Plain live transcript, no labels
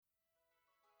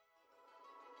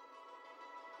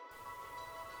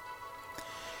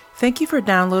Thank you for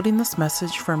downloading this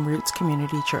message from Roots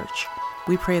Community Church.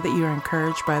 We pray that you are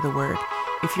encouraged by the word.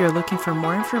 If you are looking for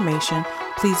more information,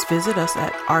 please visit us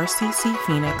at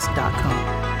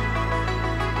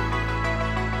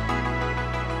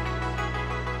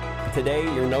rccphoenix.com. Today,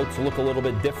 your notes look a little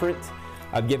bit different.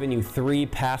 I've given you 3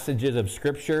 passages of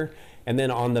scripture, and then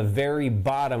on the very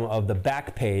bottom of the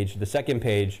back page, the second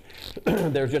page,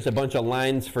 there's just a bunch of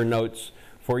lines for notes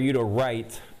for you to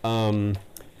write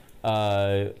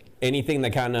anything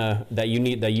that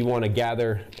you want to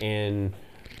gather and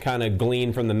kind of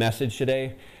glean from the message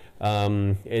today.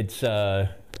 It's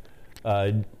just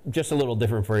a little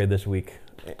different for you this week.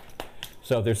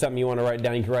 So if there's something you want to write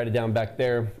down, you can write it down back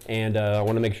there, and I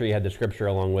want to make sure you had the scripture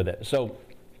along with it. So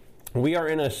we are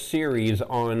in a series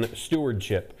on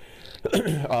stewardship.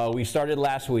 We started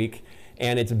last week,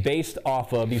 and it's based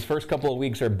off of, these first couple of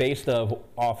weeks are based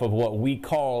off of what we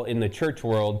call in the church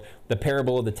world, the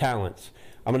parable of the talents.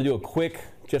 I'm going to do a quick,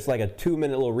 just like a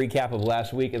 2-minute little recap of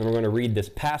last week, and then we're going to read this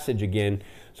passage again,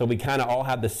 so we kind of all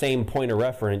have the same point of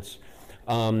reference.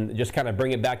 Just kind of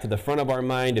bring it back to the front of our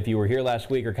mind if you were here last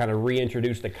week, or kind of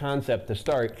reintroduce the concept to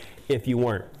start if you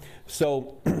weren't.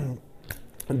 So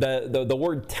the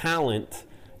word talent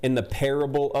in the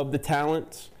parable of the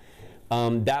talents,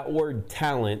 that word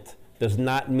talent does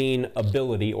not mean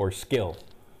ability or skill.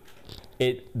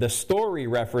 The story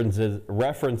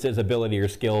references ability or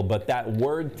skill, but that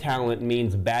word talent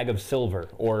means bag of silver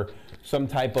or some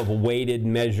type of weighted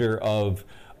measure of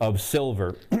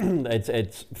silver.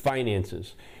 It's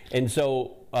finances. And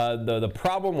so the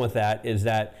problem with that is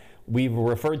that we've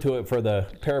referred to it for the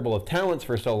parable of talents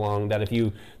for so long that if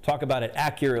you talk about it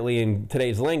accurately in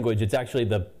today's language, it's actually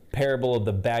the parable of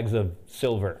the bags of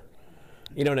silver.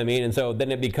 You know what I mean? And so then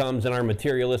it becomes, in our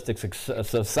materialistic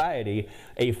society,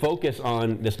 a focus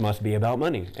on this must be about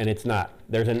money, and it's not.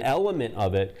 There's an element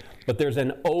of it, but there's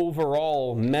an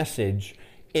overall message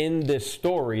in this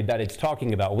story that it's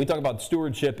talking about. When we talk about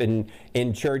stewardship in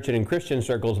church and in Christian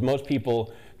circles, most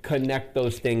people connect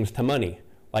those things to money.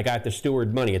 Like, I have to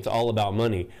steward money. It's all about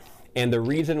money. And the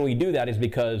reason we do that is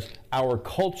because our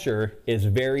culture is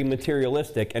very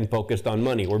materialistic and focused on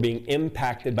money. We're being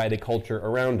impacted by the culture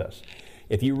around us.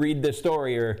 If you read this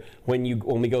story, or when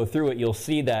we go through it, you'll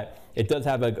see that it does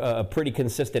have a pretty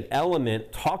consistent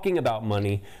element talking about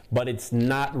money, but it's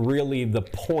not really the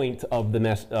point of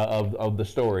the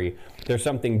story. There's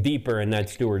something deeper in that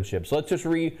stewardship. So let's just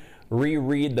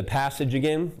reread the passage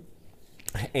again,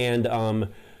 and to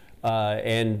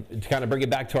kind of bring it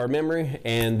back to our memory,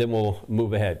 and then we'll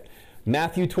move ahead.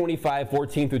 Matthew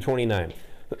 25:14-29.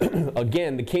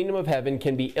 Again, the kingdom of heaven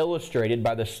can be illustrated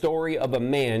by the story of a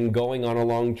man going on a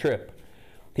long trip.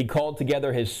 He called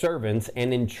together his servants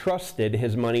and entrusted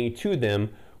his money to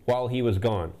them while he was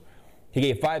gone. He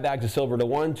gave 5 bags of silver to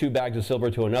one, 2 bags of silver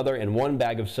to another, and 1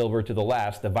 bag of silver to the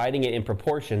last, dividing it in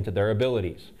proportion to their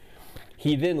abilities.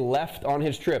 He then left on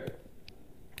his trip.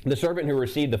 The servant who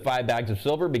received the 5 bags of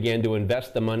silver began to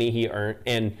invest the money he earned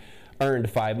and earned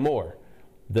 5 more.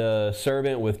 The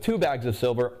servant with 2 bags of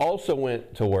silver also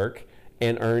went to work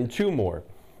and earned 2 more.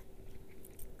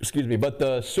 But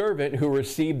the servant who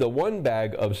received the 1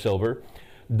 bag of silver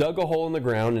dug a hole in the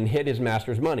ground and hid his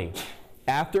master's money.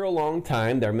 After a long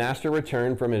time, their master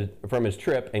returned from his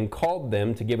trip and called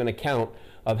them to give an account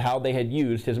of how they had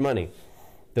used his money.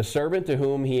 The servant to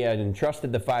whom he had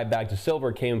entrusted the 5 bags of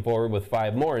silver came forward with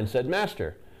 5 more and said,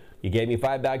 "Master, you gave me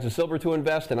 5 bags of silver to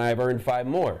invest, and I have earned 5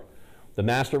 more." The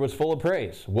master was full of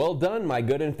praise. "Well done, my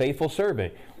good and faithful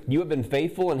servant. You have been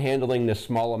faithful in handling this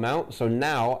small amount, so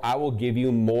now I will give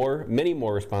you many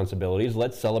more responsibilities.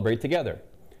 Let's celebrate together."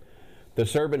 The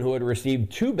servant who had received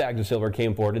 2 bags of silver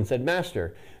came forward and said,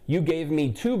 "Master, you gave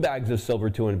me 2 bags of silver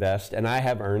to invest, and I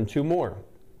have earned 2 more."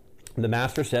 The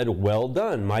master said, "Well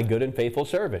done, my good and faithful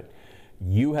servant.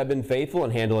 You have been faithful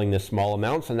in handling this small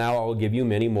amount, so now I will give you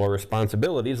many more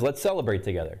responsibilities. Let's celebrate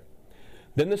together."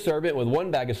 Then the servant with 1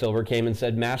 bag of silver came and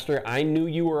said, "Master, I knew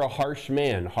you were a harsh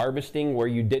man, harvesting where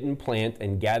you didn't plant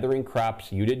and gathering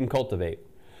crops you didn't cultivate.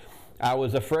 I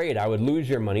was afraid I would lose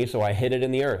your money, so I hid it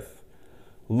in the earth.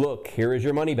 Look, here is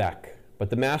your money back." But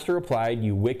the master replied,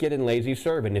 "You wicked and lazy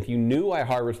servant, if you knew I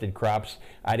harvested crops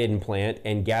I didn't plant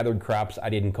and gathered crops I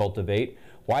didn't cultivate,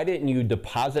 why didn't you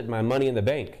deposit my money in the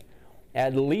bank?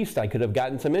 At least I could have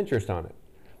gotten some interest on it."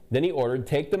 Then he ordered,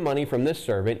 "Take the money from this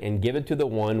servant and give it to the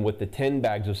one with the 10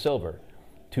 bags of silver.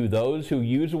 To those who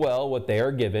use well what they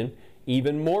are given,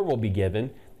 even more will be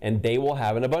given, and they will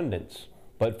have an abundance.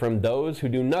 But from those who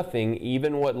do nothing,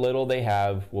 even what little they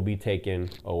have will be taken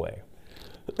away."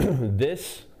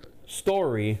 This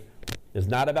story is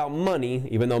not about money,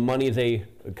 even though money is a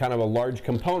kind of a large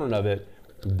component of it.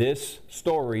 This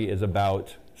story is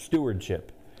about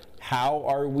stewardship. How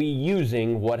are we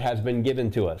using what has been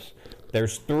given to us?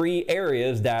 There's 3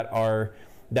 areas that are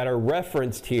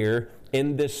referenced here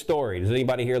in this story. Does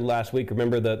anybody here last week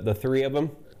remember the 3 of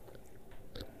them?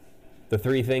 The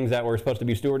 3 things that we're supposed to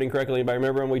be stewarding correctly. Anybody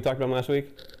remember them we talked about them last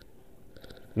week?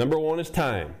 Number 1 is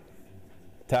time.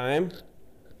 Time.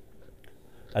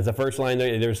 That's the first line.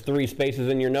 There's 3 spaces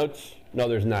in your notes. No,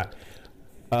 there's not.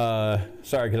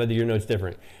 Sorry, because I did your notes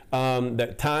different.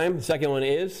 The time. The second one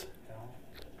is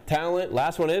talent.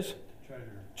 Last one is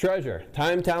treasure.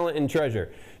 Time, talent, and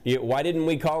treasure. Why didn't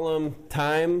we call them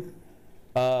time,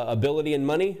 ability, and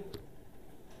money?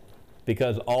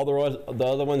 Because all the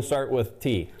other ones start with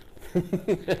T.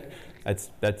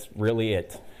 That's really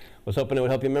it. I was hoping it would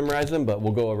help you memorize them, but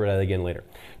we'll go over that again later.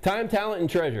 Time, talent, and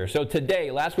treasure. So today,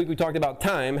 last week we talked about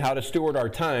time, how to steward our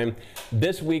time.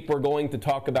 This week we're going to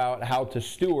talk about how to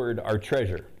steward our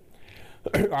treasure.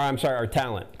 I'm sorry, our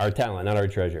talent, not our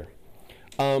treasure.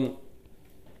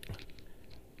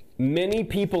 Many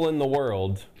people in the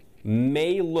world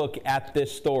may look at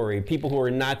this story, people who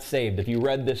are not saved, if you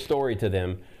read this story to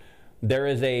them, there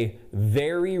is a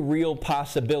very real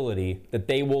possibility that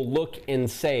they will look and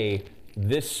say,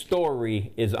 this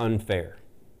story is unfair.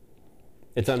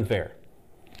 It's unfair.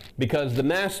 Because the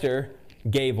master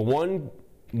gave one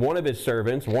of his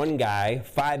servants, one guy,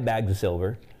 5 bags of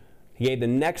silver. He gave the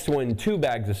next one 2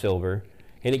 bags of silver.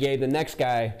 And he gave the next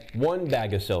guy 1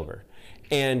 bag of silver.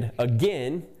 And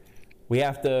again, we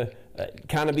have to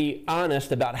kind of be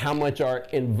honest about how much our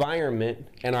environment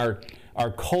and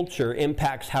our culture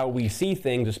impacts how we see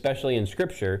things, especially in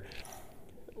Scripture.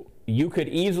 You could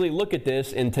easily look at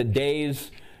this in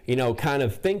today's, kind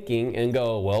of thinking and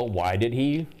go, well, why did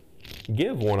he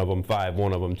give one of them 5,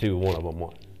 one of them 2, one of them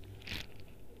 1?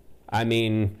 I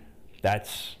mean,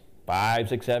 that's 5,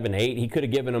 6, 7, 8. He could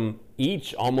have given them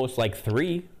each almost like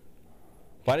 3.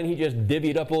 Why didn't he just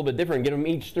divvy it up a little bit different and give them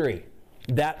each 3?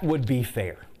 That would be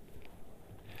fair.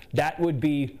 That would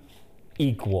be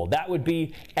equal. That would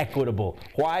be equitable.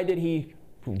 Why did he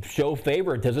show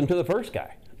favoritism to the first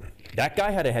guy? That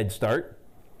guy had a head start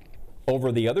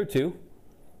over the other 2.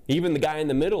 Even the guy in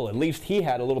the middle, at least he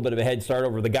had a little bit of a head start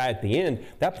over the guy at the end.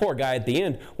 That poor guy at the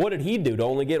end, what did he do to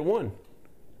only get 1?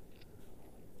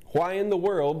 Why in the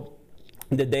world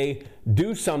did they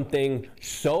do something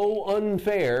so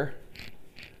unfair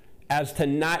as to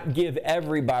not give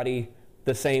everybody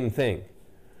the same thing?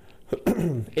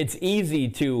 It's easy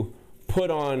to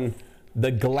put on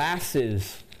the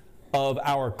glasses of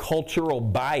our cultural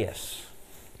bias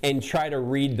and try to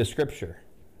read the Scripture.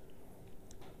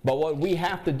 But what we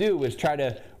have to do is try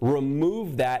to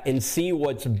remove that and see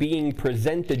what's being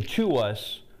presented to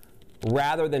us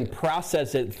rather than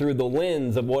process it through the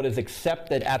lens of what is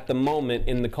accepted at the moment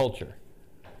in the culture.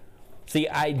 See,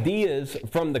 ideas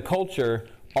from the culture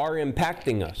are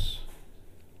impacting us.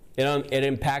 It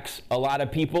impacts a lot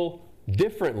of people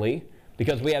differently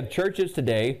because we have churches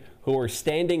today who are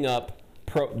standing up,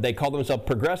 they call themselves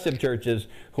progressive churches,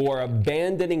 who are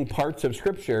abandoning parts of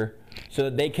Scripture so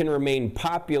that they can remain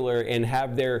popular and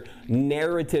have their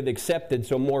narrative accepted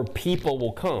so more people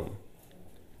will come.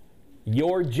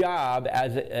 Your job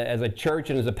as a church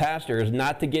and as a pastor is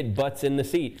not to get butts in the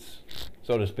seats,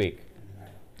 so to speak.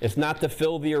 It's not to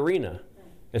fill the arena.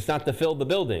 It's not to fill the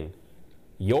building.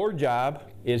 Your job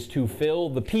is to fill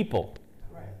the people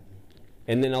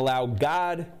and then allow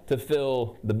God to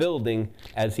fill the building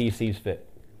as He sees fit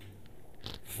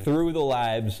through the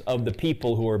lives of the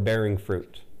people who are bearing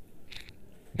fruit.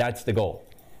 That's the goal.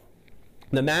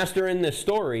 The master in this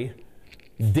story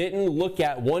didn't look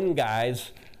at one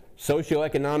guy's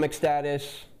socioeconomic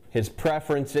status, his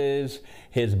preferences,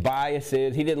 his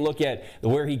biases. He didn't look at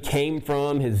where he came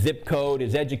from, his zip code,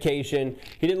 his education.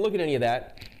 He didn't look at any of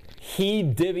that. He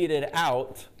divvied it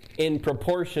out in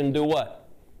proportion to what?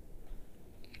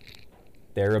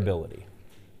 Their ability.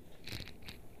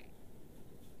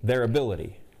 Their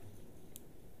ability.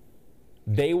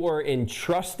 They were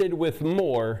entrusted with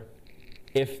more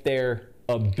if their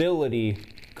ability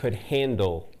could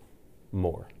handle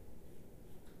more.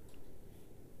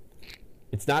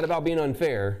 It's not about being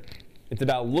unfair. It's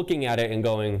about looking at it and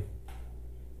going,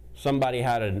 somebody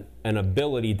had an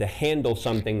ability to handle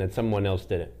something that someone else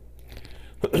didn't.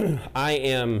 Let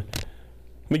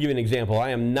me give you an example. I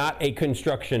am not a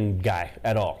construction guy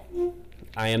at all.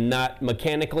 I am not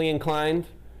mechanically inclined.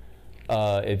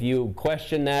 If you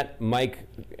question that, Mike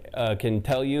can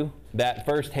tell you that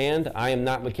firsthand. I am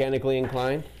not mechanically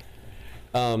inclined.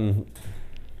 I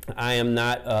am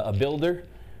not a builder.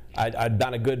 I'm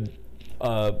not a good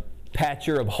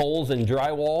patcher of holes in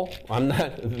drywall. I'm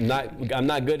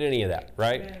not good at any of that,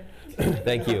 right?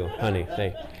 Thank you, honey.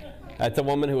 That's a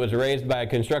woman who was raised by a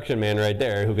construction man right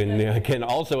there, who can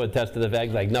also attest to the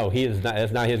fact, like, no, he is not.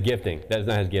 That's not his gifting. That is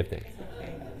not his gifting,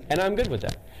 and I'm good with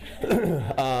that.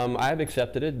 I've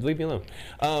accepted it. Leave me alone.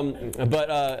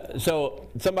 So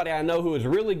somebody I know who was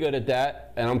really good at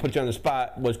that, and I'm gonna put you on the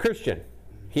spot, was Christian.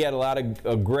 He had a lot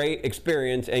of great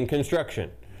experience in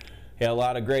construction. He had a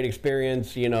lot of great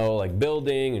experience, like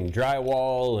building and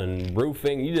drywall and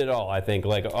roofing. You did it all, I think,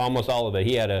 like almost all of it.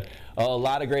 He had a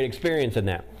lot of great experience in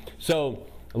that. So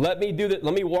let me do that.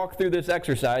 Let me walk through this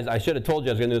exercise. I should have told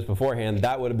you I was going to do this beforehand.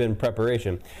 That would have been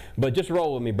preparation. But just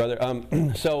roll with me, brother.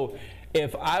 So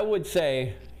if I would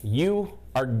say you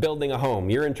are building a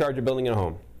home, you're in charge of building a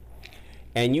home,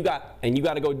 and you got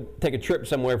to go take a trip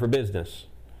somewhere for business,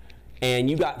 and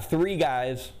you got 3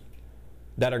 guys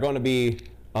that are going to be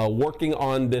working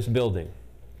on this building.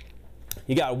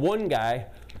 You got one guy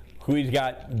who's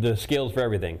got the skills for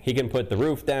everything. He can put the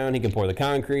roof down, he can pour the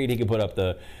concrete, he can put up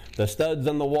the studs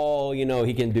on the wall,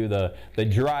 he can do the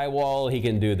drywall, he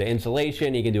can do the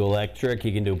insulation, he can do electric,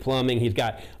 he can do plumbing. He's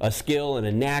got a skill and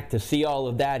a knack to see all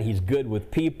of that. He's good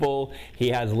with people. He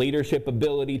has leadership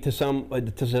ability to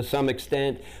some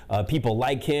extent. People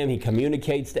like him. He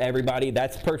communicates to everybody.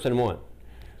 That's person 1.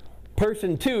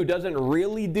 Person 2 doesn't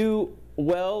really do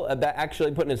well about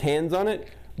actually putting his hands on it,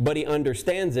 but he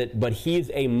understands it. But he's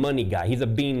a money guy. He's a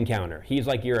bean counter. He's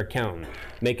like your accountant,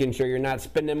 making sure you're not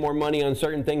spending more money on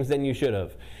certain things than you should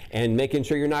have, and making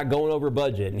sure you're not going over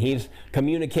budget. And he's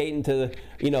communicating to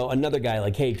another guy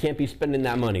like, hey, you can't be spending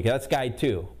that money. That's guy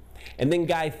 2. And then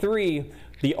guy 3,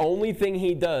 the only thing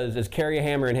he does is carry a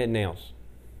hammer and hit nails.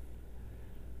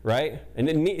 Right? And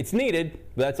it's needed,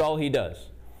 but that's all he does.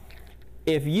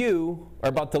 If you are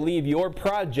about to leave your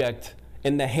project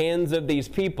in the hands of these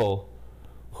people,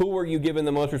 who are you giving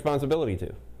the most responsibility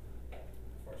to?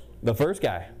 The first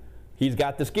guy. He's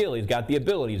got the skill, he's got the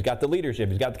ability, he's got the leadership,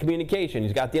 he's got the communication,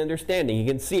 he's got the understanding, he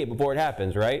can see it before it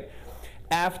happens, right?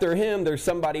 After him, there's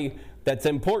somebody that's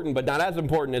important, but not as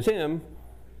important as him,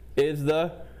 is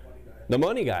the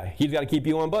money guy. He's got to keep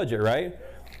you on budget, right?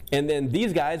 And then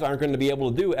these guys aren't going to be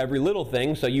able to do every little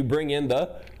thing, so you bring in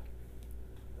the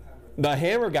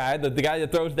hammer guy, the guy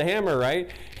that throws the hammer,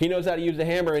 right? He knows how to use the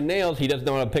hammer and nails. He doesn't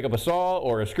know how to pick up a saw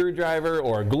or a screwdriver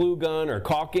or a glue gun or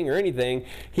caulking or anything.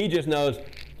 He just knows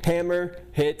hammer,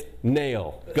 hit,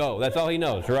 nail, go. That's all he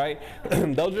knows, right?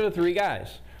 Those are the 3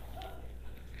 guys.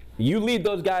 You lead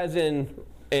those guys in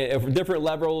different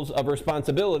levels of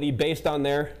responsibility based on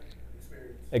their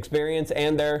experience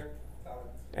and their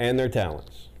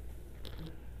talents.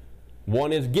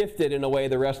 One is gifted in a way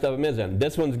the rest of them isn't.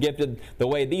 This one's gifted the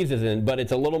way these isn't, but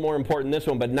it's a little more important this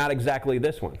one, but not exactly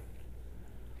this one.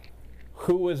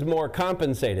 Who is more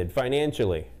compensated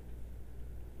financially?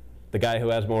 The guy who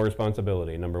has more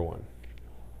responsibility, number 1.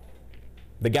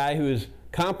 The guy who's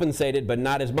compensated but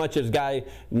not as much as guy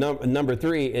number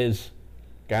 3 is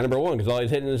guy number 1, because all he's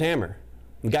hitting is hammer.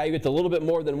 The guy who gets a little bit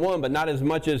more than 1 but not as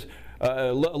much as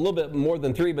a little bit more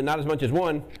than 3 but not as much as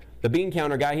 1. The bean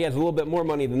counter guy, he has a little bit more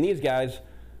money than these guys,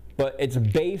 but it's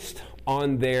based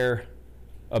on their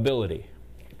ability.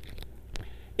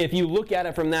 If you look at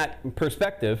it from that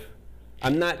perspective,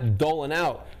 I'm not doling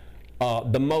out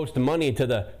the most money to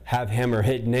the have hammer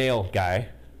hit nail guy.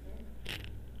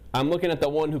 I'm looking at the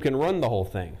one who can run the whole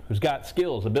thing, who's got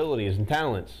skills, abilities, and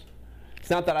talents.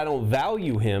 It's not that I don't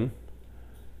value him.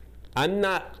 I'm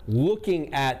not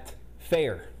looking at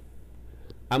fair.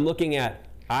 I'm looking at,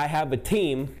 I have a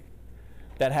team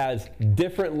that has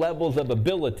different levels of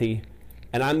ability,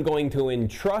 and I'm going to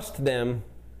entrust them,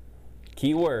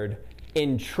 key word,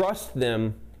 entrust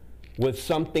them with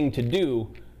something to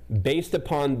do based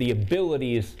upon the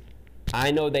abilities I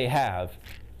know they have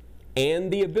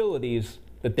and the abilities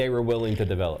that they were willing to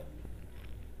develop.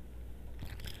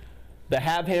 The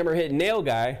have hammer hit nail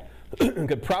guy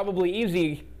could probably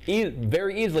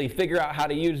very easily figure out how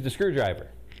to use the screwdriver,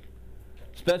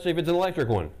 especially if it's an electric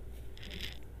one.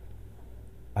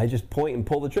 I just point and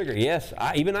pull the trigger. Yes,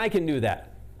 even I can do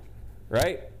that,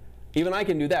 right? Even I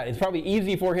can do that. It's probably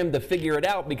easy for him to figure it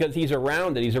out because he's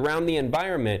around it. He's around the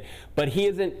environment. But he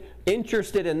isn't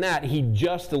interested in that. He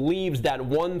just leaves that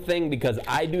one thing because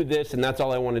I do this and that's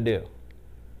all I want to do.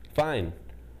 Fine.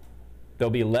 There'll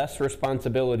be less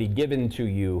responsibility given to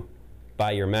you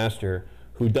by your master,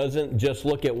 who doesn't just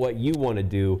look at what you want to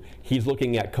do. He's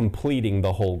looking at completing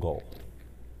the whole goal.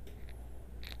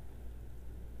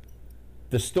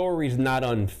 The story's not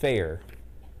unfair.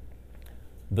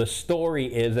 The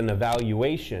story is an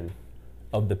evaluation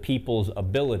of the people's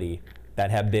ability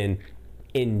that have been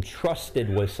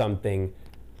entrusted with something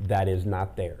that is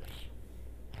not theirs.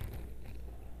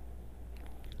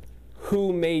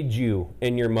 Who made you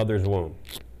in your mother's womb?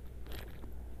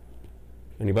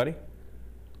 Anybody?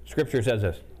 Scripture says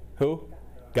this. Who?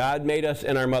 God made us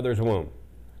in our mother's womb.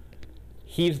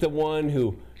 He's the one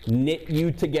who knit you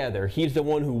together. He's the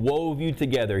one who wove you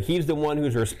together. He's the one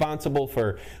who's responsible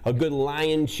for a good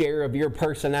lion's share of your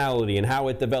personality and how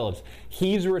it develops.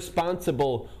 He's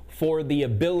responsible for the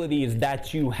abilities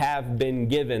that you have been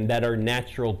given that are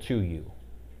natural to you.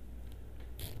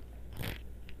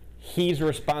 He's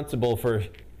responsible for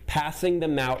passing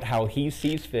them out how he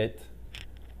sees fit.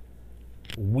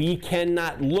 We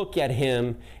cannot look at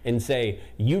him and say,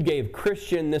 you gave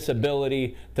Christian this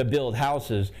ability to build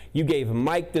houses. You gave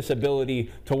Mike this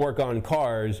ability to work on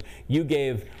cars. You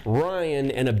gave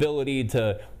Ryan an ability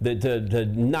to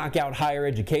knock out higher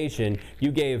education.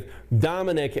 You gave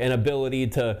Dominic an ability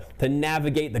to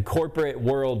navigate the corporate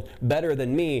world better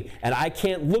than me. And I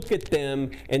can't look at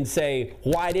them and say,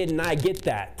 why didn't I get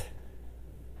that?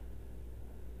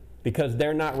 Because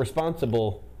they're not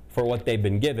responsible for what they've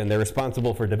been given. They're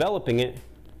responsible for developing it.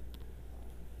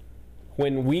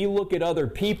 When we look at other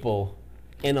people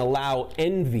and allow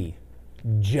envy,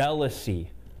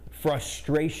 jealousy,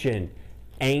 frustration,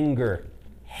 anger,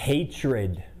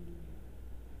 hatred,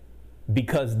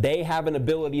 because they have an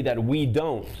ability that we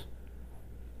don't,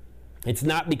 it's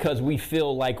not because we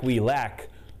feel like we lack.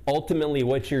 Ultimately,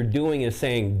 what you're doing is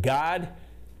saying, God,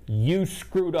 you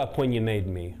screwed up when you made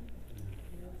me.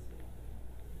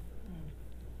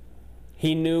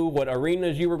 He knew what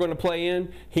arenas you were going to play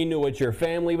in. He knew what your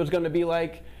family was going to be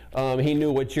like. He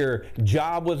knew what your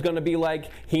job was going to be like.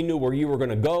 He knew where you were going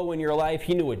to go in your life.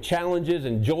 He knew what challenges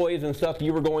and joys and stuff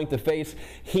you were going to face.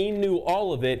 He knew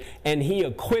all of it, and he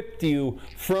equipped you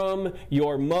from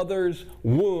your mother's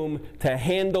womb to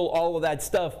handle all of that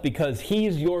stuff because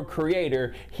he's your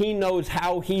creator. He knows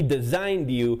how he designed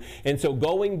you. And so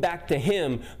going back to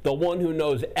him, the one who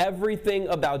knows everything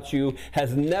about you,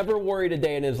 has never worried a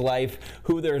day in his life,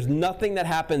 who there's nothing that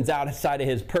happens outside of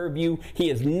his purview. He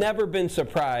has never been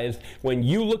surprised. When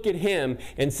you look at him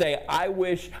and say, I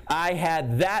wish I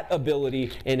had that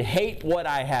ability and hate what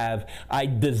I have, I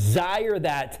desire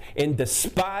that and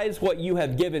despise what you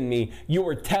have given me, you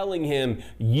are telling him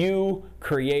you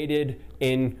created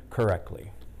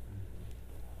incorrectly.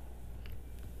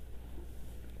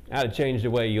 How to change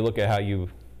the way you look at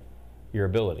your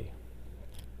ability.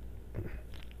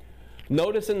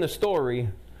 Notice in the story,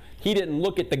 he didn't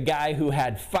look at the guy who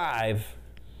had 5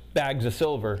 bags of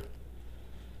silver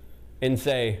and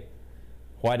say,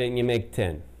 why didn't you make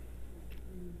 10?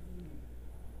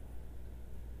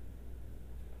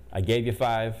 I gave you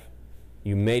 5.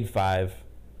 You made 5.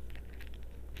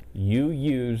 You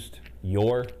used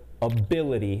your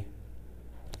ability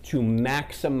to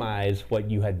maximize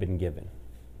what you had been given.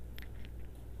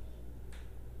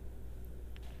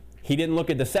 He didn't look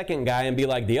at the second guy and be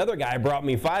like, the other guy brought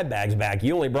me 5 bags back.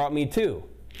 You only brought me 2.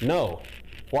 No.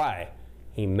 Why?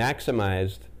 He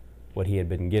maximized what he had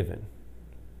been given.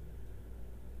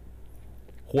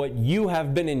 What you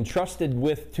have been entrusted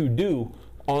with to do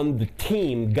on the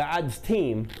team, God's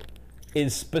team,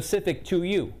 is specific to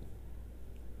you.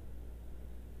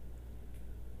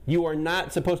 You are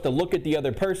not supposed to look at the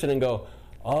other person and go,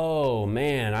 oh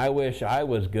man, I wish I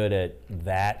was good at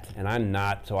that, and I'm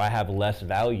not, so I have less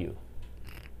value.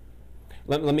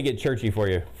 Let me get churchy for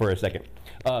you for a second.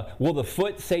 Will the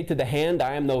foot say to the hand,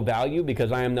 I am no value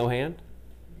because I am no hand?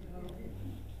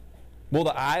 Will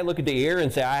the eye look at the ear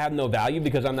and say, I have no value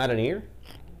because I'm not an ear?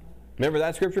 Remember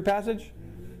that scripture passage?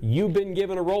 You've been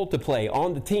given a role to play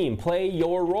on the team. Play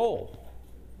your role.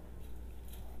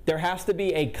 There has to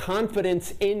be a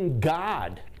confidence in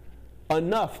God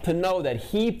enough to know that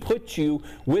he put you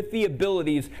with the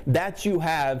abilities that you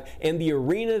have in the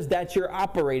arenas that you're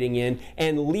operating in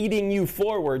and leading you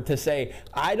forward to say,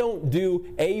 I don't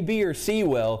do A, B, or C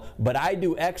well, but I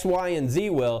do X, Y, and Z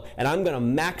well, and I'm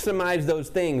going to maximize those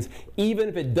things even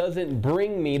if it doesn't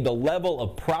bring me the level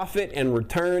of profit and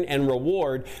return and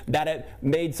reward that it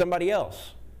made somebody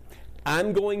else.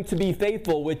 I'm going to be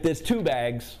faithful with this 2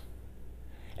 bags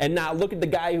and not look at the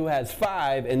guy who has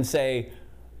 5 and say,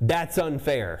 that's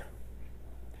unfair.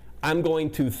 I'm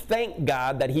going to thank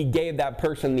God that he gave that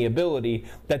person the ability,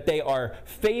 that they are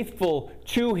faithful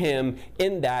to him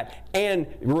in that, and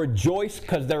rejoice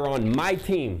because they're on my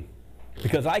team.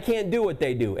 Because I can't do what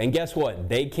they do. And guess what?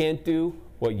 They can't do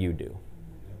what you do.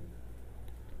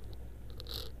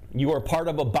 You are part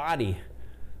of a body.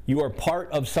 You are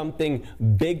part of something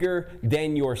bigger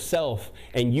than yourself.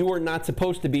 And you are not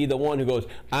supposed to be the one who goes,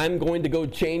 I'm going to go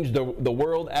change the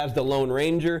world as the Lone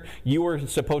Ranger. You are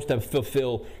supposed to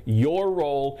fulfill your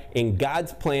role in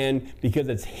God's plan because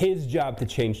it's his job to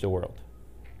change the world.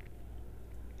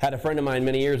 Had a friend of mine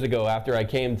many years ago, after I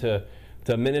came to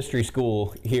ministry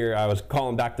school here, I was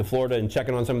calling back to Florida and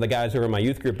checking on some of the guys who were in my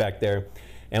youth group back there.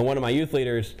 And one of my youth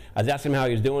leaders, I was asking him how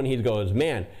he was doing. He goes,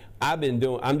 man, I'm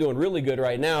doing really good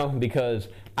right now because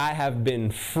I have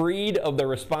been freed of the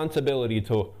responsibility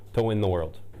to win the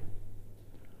world.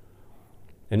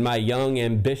 In my young,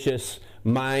 ambitious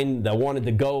mind that wanted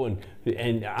to go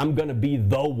and I'm going to be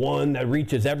the one that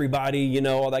reaches everybody,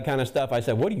 all that kind of stuff. I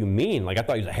said, what do you mean? Like, I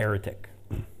thought he was a heretic.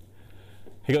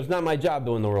 He goes, not my job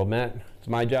to win the world, Matt. It's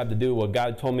my job to do what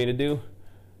God told me to do.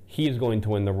 He's going to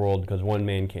win the world because one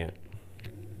man can't.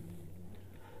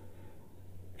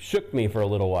 Shook me for a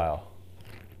little while.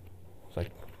 It's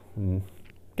like,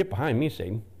 get behind me,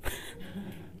 Satan.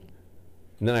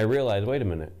 And then I realized, wait a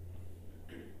minute.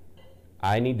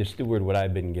 I need to steward what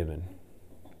I've been given.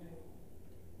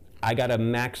 I got to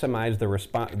maximize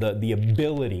the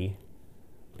ability,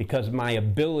 because my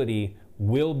ability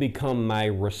will become my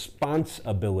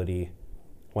responsibility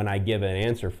when I give an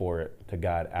answer for it to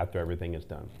God after everything is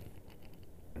done.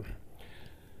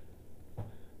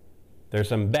 There's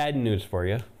some bad news for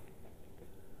you.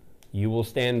 You will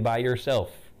stand by yourself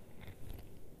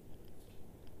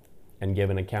and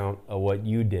give an account of what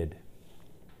you did.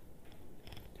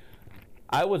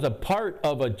 I was a part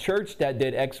of a church that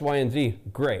did X, Y, and Z.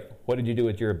 Great. What did you do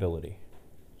with your ability?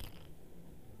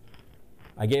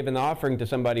 I gave an offering to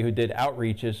somebody who did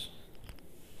outreaches.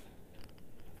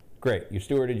 Great. You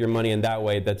stewarded your money in that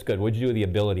way. That's good. What did you do with the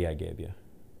ability I gave you?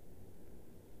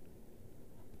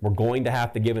 We're going to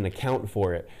have to give an account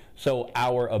for it. So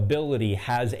our ability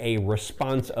has a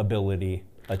responsibility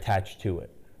attached to it.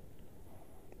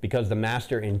 Because the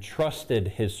master entrusted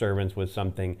his servants with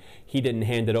something, he didn't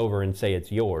hand it over and say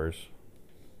it's yours.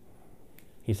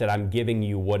 He said, I'm giving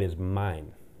you what is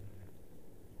mine.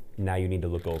 Now you need to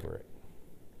look over it.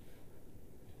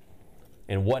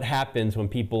 And what happens when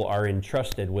people are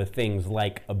entrusted with things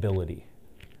like ability?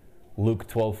 Luke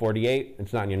 12:48,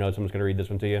 it's not in your notes, I'm just going to read this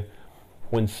one to you.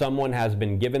 When someone has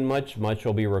been given much, much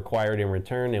will be required in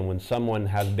return. And when someone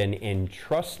has been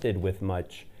entrusted with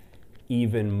much,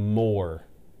 even more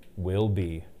will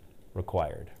be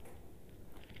required.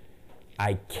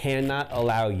 I cannot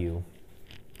allow you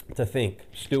to think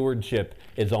stewardship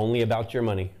is only about your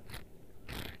money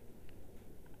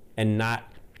and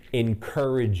not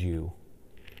encourage you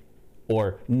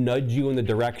or nudge you in the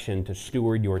direction to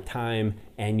steward your time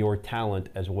and your talent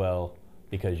as well,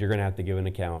 because you're going to have to give an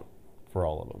account for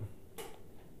all of them.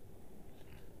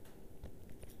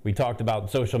 We talked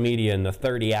about social media and the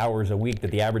 30 hours a week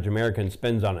that the average American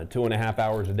spends on it, 2.5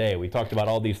 hours a day. We talked about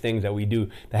all these things that we do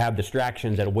to have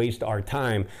distractions that waste our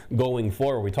time going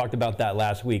forward. We talked about that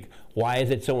last week. Why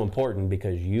is it so important?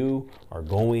 Because you are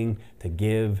going to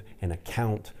give an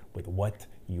account with what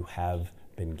you have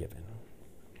been given.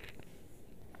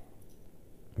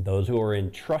 Those who are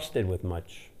entrusted with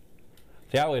much.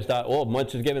 See, I always thought, well,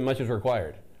 much is given, much is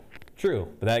required. True,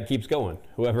 but that keeps going.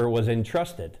 Whoever was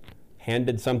entrusted,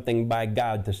 handed something by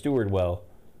God to steward well,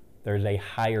 there's a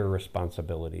higher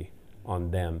responsibility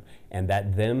on them, and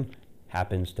that them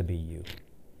happens to be you,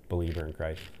 believer in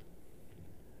Christ.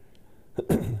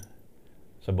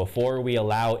 So before we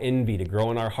allow envy to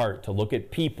grow in our heart, to look at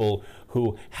people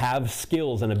who have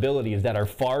skills and abilities that are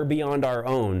far beyond our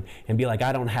own and be like,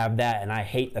 I don't have that, and I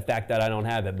hate the fact that I don't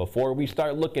have it. Before we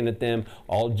start looking at them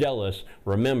all jealous,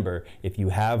 remember, if you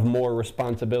have more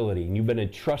responsibility and you've been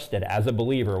entrusted as a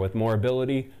believer with more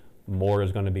ability, more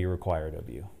is going to be required of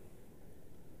you.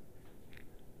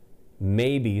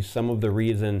 Maybe some of the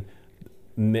reasons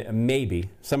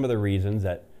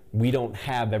that we don't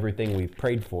have everything we've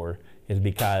prayed for is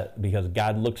because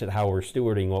God looks at how we're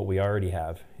stewarding what we already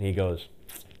have, and he goes,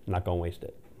 I'm not going to waste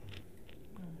it.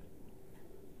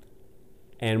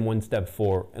 And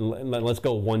let's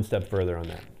go one step further on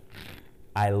that.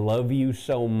 I love you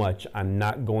so much, I'm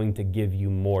not going to give you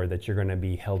more that you're going to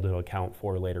be held to account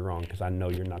for later on, because I know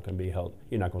you're not going to be held,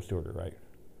 you're not going to steward it right.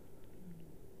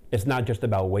 It's not just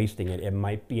about wasting it. It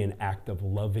might be an act of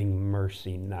loving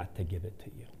mercy not to give it to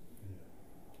you.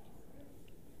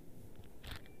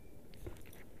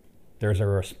 There's a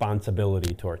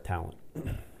responsibility to our talent,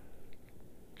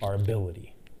 our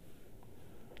ability.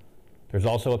 There's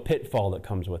also a pitfall that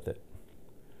comes with it.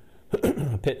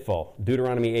 A pitfall.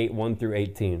 Deuteronomy 8, 1 through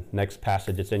 18. Next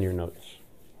passage, it's in your notes.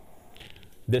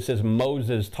 This is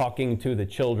Moses talking to the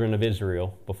children of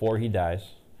Israel before he dies.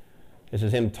 This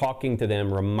is him talking to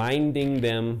them, reminding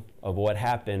them of what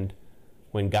happened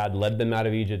when God led them out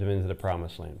of Egypt and into the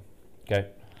promised land. Okay?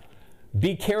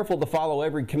 Be careful to follow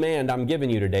every command I'm giving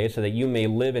you today, so that you may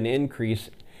live and increase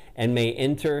and may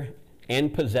enter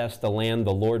and possess the land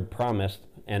the Lord promised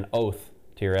an oath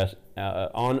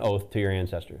oath to your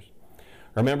ancestors.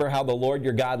 Remember how the Lord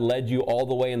your God led you all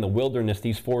the way in the wilderness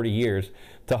these 40 years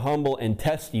to humble and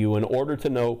test you in order to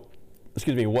know,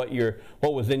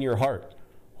 what was in your heart,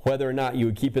 whether or not you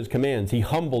would keep his commands. He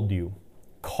humbled you,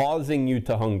 causing you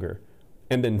to hunger,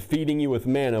 and then feeding you with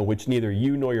manna, which neither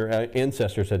you nor your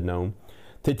ancestors had known,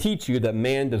 to teach you that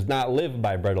man does not live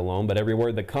by bread alone, but every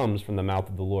word that comes from the mouth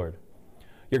of the Lord.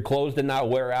 Your clothes did not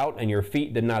wear out, and your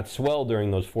feet did not swell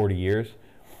during those 40 years.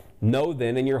 Know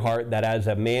then in your heart that as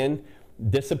a man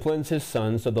disciplines his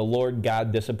son, so the Lord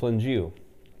God disciplines you.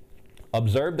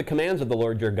 Observe the commands of the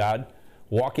Lord your God,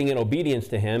 walking in obedience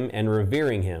to him and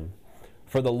revering him.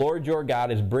 For the Lord your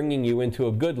God is bringing you into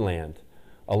a good land,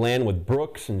 a land with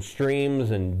brooks and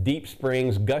streams and deep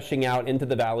springs gushing out into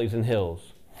the valleys and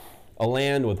hills, a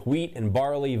land with wheat and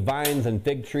barley, vines and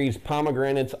fig trees,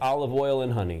 pomegranates, olive oil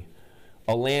and honey,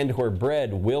 a land where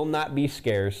bread will not be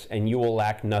scarce and you will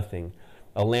lack nothing,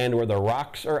 a land where the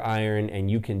rocks are iron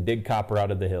and you can dig copper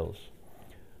out of the hills.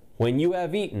 When you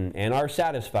have eaten and are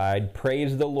satisfied,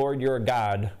 praise the Lord your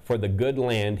God for the good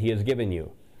land he has given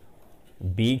you.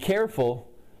 Be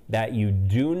careful that you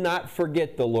do not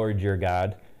forget the Lord your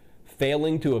God,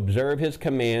 failing to observe his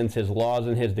commands, his laws,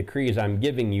 and his decrees I'm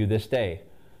giving you this day.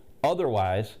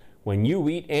 Otherwise, when you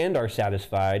eat and are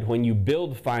satisfied, when you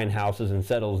build fine houses and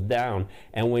settle down,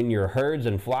 and when your herds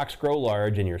and flocks grow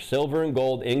large, and your silver and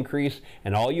gold increase,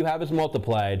 and all you have is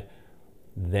multiplied,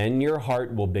 then your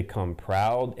heart will become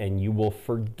proud, and you will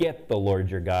forget the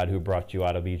Lord your God who brought you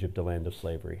out of Egypt, the land of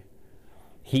slavery.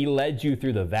 He led you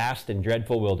through the vast and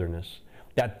dreadful wilderness,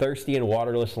 that thirsty and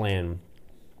waterless land,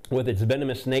 with its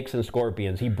venomous snakes and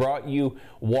scorpions. He brought you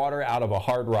water out of a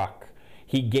hard rock.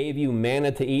 He gave you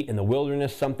manna to eat in the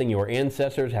wilderness, something your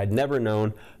ancestors had never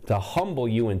known, to humble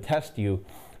you and test you,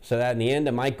 so that in the end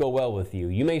it might go well with you.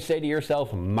 You may say to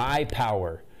yourself, my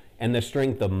power and the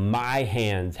strength of my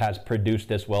hands has produced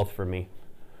this wealth for me.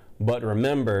 But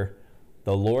remember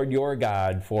the Lord your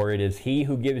God, for it is he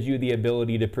who gives you the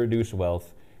ability to produce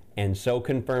wealth, and so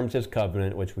confirms his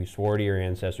covenant, which we swore to your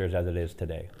ancestors as it is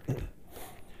today.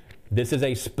 This is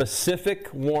a specific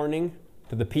warning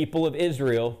to the people of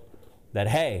Israel that,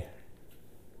 hey,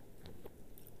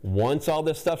 once all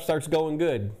this stuff starts going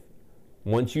good,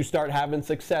 once you start having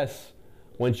success,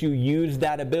 once you use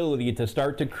that ability to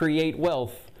start to create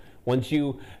wealth, once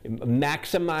you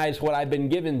maximize what I've been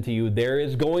given to you, there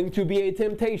is going to be a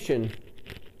temptation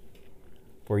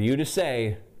for you to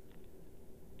say,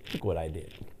 look what I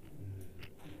did.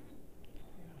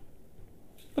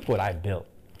 Look what I built.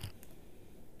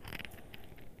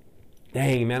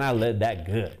 Dang, man, I led that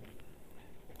good.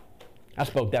 I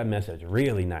spoke that message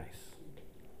really nice.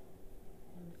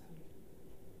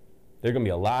 There are going to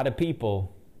be a lot of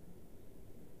people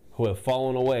who have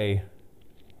fallen away,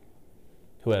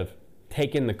 who have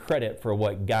taken the credit for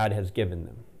what God has given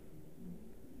them.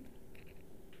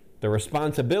 The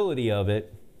responsibility of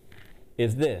it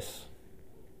is this.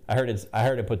 I heard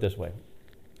it put this way.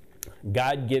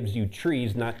 God gives you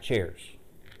trees, not chairs.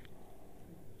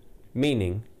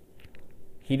 Meaning,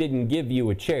 he didn't give you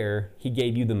a chair, he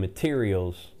gave you the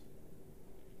materials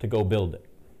to go build it.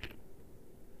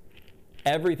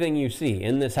 Everything you see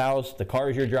in this house, the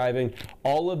cars you're driving,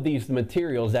 all of these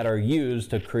materials that are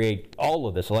used to create all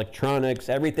of this, electronics,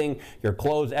 everything, your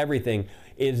clothes, everything,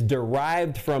 is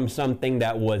derived from something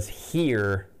that was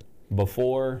here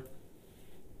before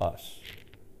us.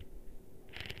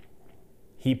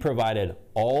 He provided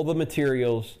all the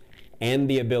materials and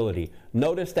the ability.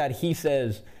 Notice that he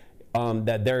says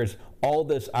that there's all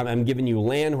this, I'm giving you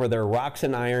land where there are rocks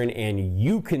and iron, and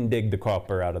you can dig the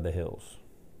copper out of the hills.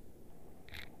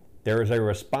 There is a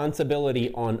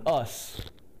responsibility on us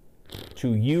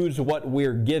to use what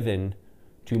we're given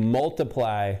to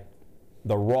multiply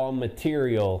the raw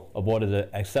material of what is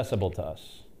accessible to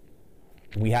us.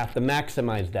 We have to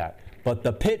maximize that. But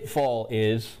the pitfall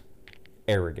is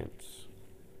arrogance.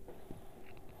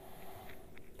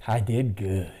 I did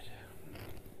good.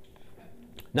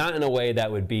 Not in a way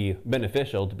that would be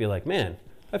beneficial to be like, man,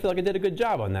 I feel like I did a good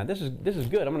job on that. This is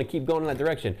good. I'm going to keep going in that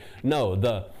direction. No,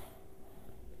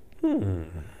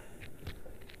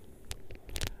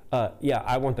 yeah,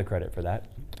 I want the credit for that.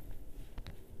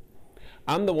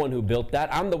 I'm the one who built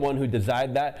that. I'm the one who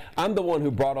designed that. I'm the one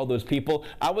who brought all those people.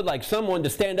 I would like someone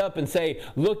to stand up and say,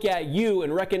 look at you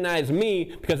and recognize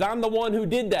me because I'm the one who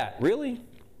did that. Really?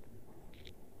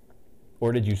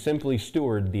 Or did you simply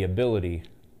steward the ability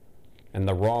and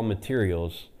the raw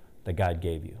materials that God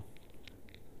gave you?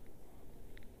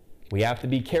 We have to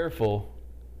be careful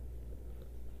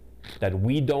that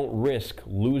we don't risk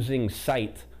losing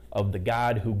sight of the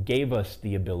God who gave us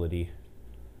the ability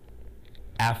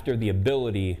after the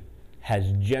ability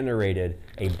has generated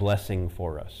a blessing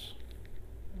for us.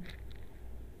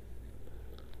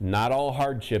 Not all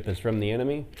hardship is from the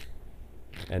enemy,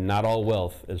 and not all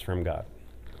wealth is from God.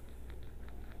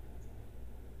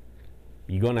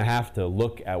 You're going to have to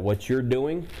look at what you're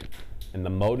doing and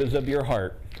the motives of your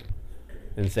heart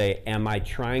and say, am I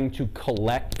trying to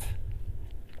collect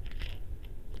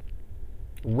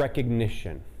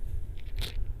recognition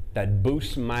that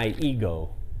boosts my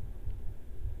ego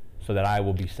so that I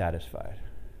will be satisfied?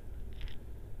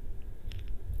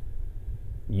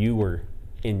 You were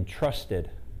entrusted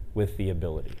with the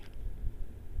ability.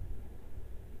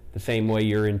 The same way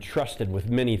you're entrusted with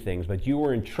many things, but you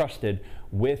were entrusted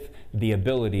with the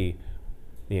ability.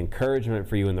 The encouragement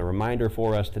for you and the reminder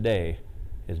for us today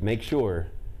is make sure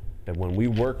that when we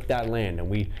work that land and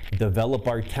we develop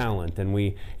our talent and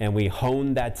we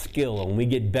hone that skill and we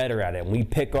get better at it and we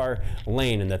pick our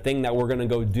lane and the thing that we're going to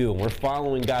go do and we're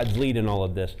following God's lead in all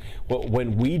of this,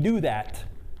 when we do that,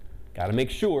 got to make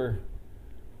sure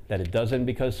that it doesn't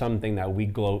become something that we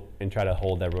gloat and try to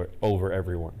hold over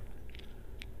everyone.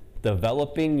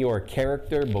 Developing your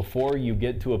character before you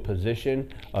get to a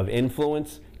position of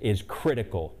influence is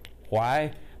critical.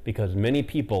 Why? Because many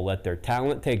people let their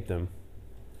talent take them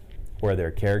where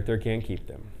their character can't keep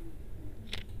them.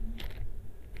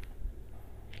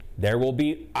 There will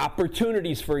be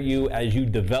opportunities for you as you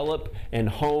develop and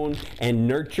hone and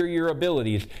nurture your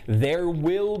abilities. There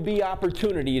will be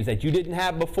opportunities that you didn't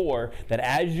have before, that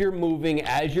as you're moving,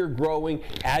 as you're growing,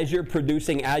 as you're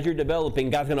producing, as you're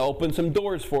developing, God's going to open some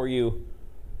doors for you.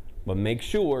 But make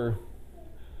sure,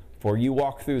 before you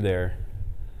walk through there,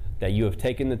 that you have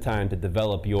taken the time to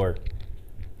develop your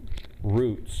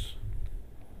roots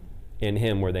in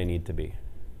Him where they need to be.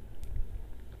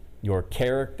 Your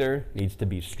character needs to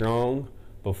be strong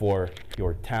before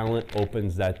your talent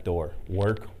opens that door.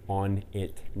 Work on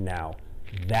it now.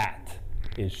 That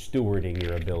is stewarding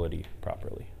your ability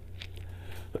properly.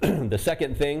 The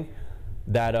second thing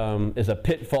that is a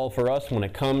pitfall for us when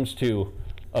it comes to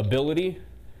ability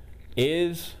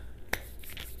is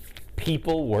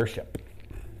people worship.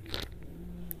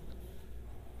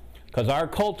 Because our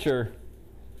culture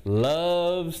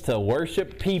loves to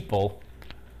worship people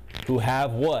who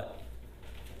have what?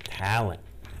 Talent.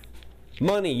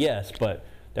 Money, yes, but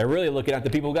they're really looking at the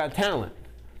people who got talent.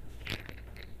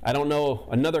 I don't know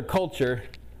another culture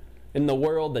in the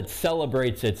world that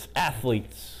celebrates its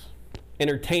athletes,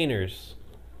 entertainers,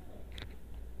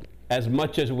 as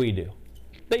much as we do.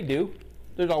 They do.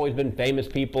 There's always been famous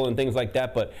people and things like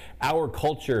that, but our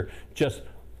culture just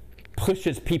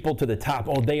pushes people to the top.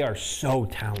 Oh, they are so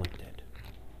talented.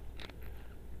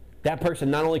 That person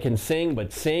not only can sing,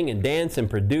 but sing and dance and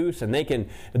produce, and they can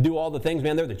do all the things.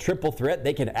 Man, they're the triple threat.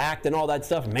 They can act and all that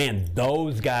stuff. Man,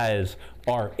 those guys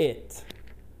are it.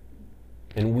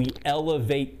 And we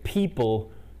elevate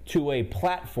people to a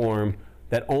platform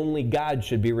that only God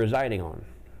should be residing on.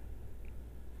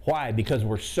 Why? Because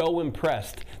we're so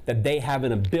impressed that they have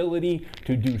an ability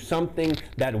to do something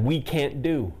that we can't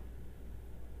do.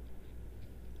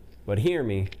 But hear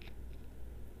me,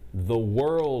 the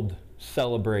world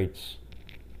celebrates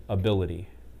ability.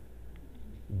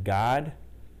 God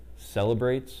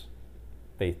celebrates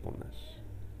faithfulness.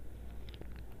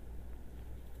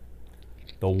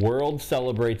 The world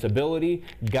celebrates ability.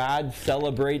 God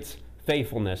celebrates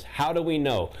faithfulness. How do we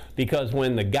know? Because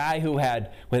when the guy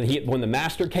when the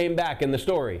master came back in the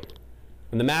story,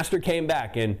 when the master came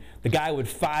back and the guy with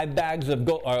 5 bags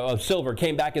of silver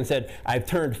came back and said, I've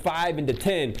turned 5 into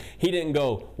 10, he didn't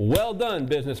go, well done,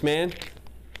 businessman.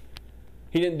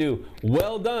 He didn't do,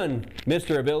 well done,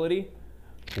 Mr. Ability.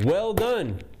 Well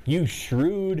done, you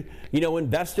shrewd,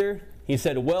 investor. He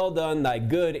said, well done, thy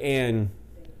good and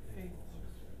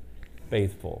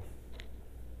faithful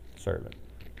servant.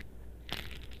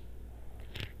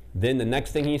 Then the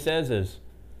next thing he says is,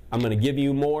 I'm going to give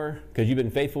you more because you've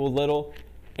been faithful with little,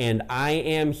 and I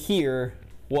am here,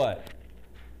 what?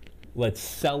 Let's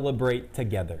celebrate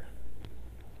together.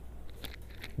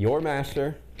 Your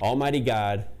master, Almighty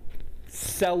God,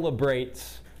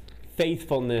 celebrates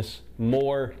faithfulness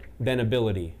more than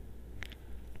ability.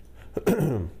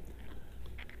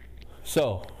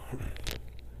 So,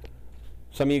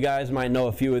 some of you guys might know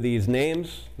a few of these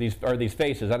names, these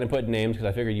faces. I didn't put names because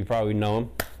I figured you probably know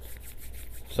them.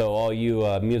 So all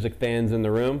you music fans in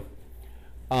the room,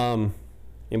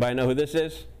 anybody know who this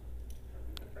is?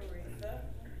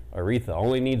 Aretha.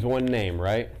 Only needs one name,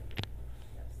 right?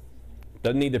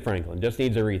 Doesn't need the Franklin, just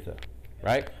needs Aretha,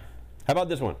 right? How about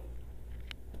this one?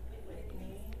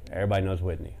 Whitney. Everybody knows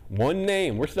Whitney. One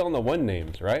name. We're still on the one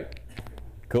names, right?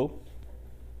 Cool.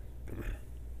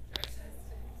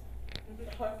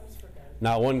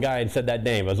 Not one guy had said that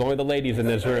name. It was only the ladies in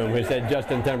this room who said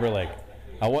Justin Timberlake.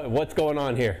 What's going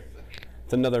on here?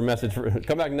 It's another message.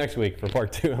 Come back next week for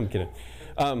part 2. I'm kidding.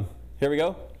 Here we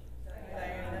go.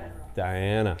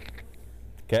 Diana.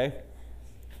 Okay.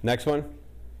 Next one.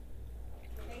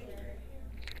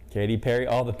 Katy Perry.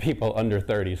 All the people under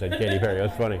 30 said Katy Perry.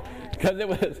 That's funny. Because it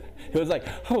was like,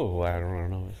 oh, I don't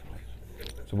know.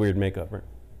 It's a weird makeup, right?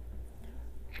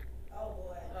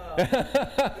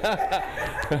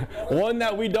 One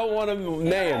that we don't want to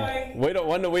name.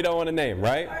 One that we don't want to name,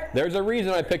 right? There's a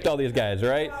reason I picked all these guys,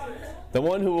 right? The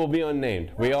one who will be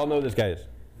unnamed. We all know this guy is.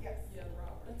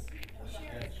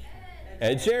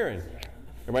 Ed Sheeran.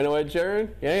 Everybody know Ed Sheeran?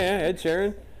 Yeah, Ed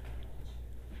Sheeran.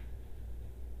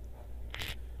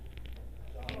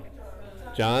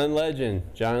 John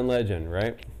Legend,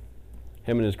 right?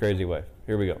 Him and his crazy wife.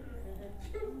 Here we go.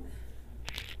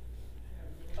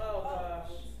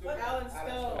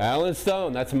 Alan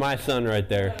Stone, that's my son right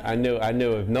there. I knew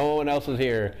if no one else was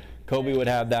here, Kobe would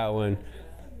have that one.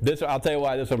 I'll tell you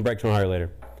why this one breaks my heart later.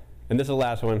 And this is the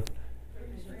last one.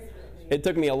 It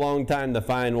took me a long time to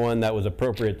find one that was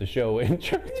appropriate to show in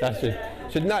church. I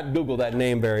should not Google that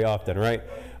name very often, right?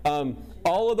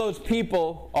 All those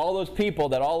people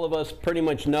that all of us pretty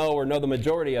much know or know the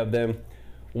majority of them,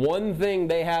 one thing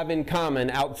they have in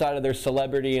common outside of their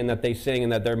celebrity and that they sing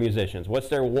and that they're musicians. What's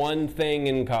their one thing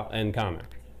in common?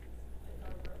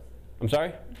 I'm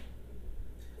sorry?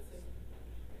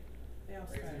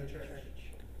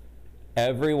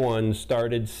 Everyone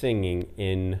started singing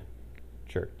in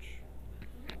church.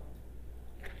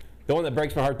 The one that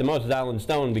breaks my heart the most is Alan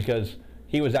Stone, because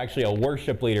he was actually a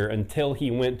worship leader until he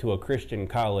went to a Christian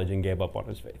college and gave up on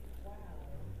his faith.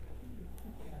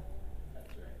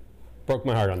 Broke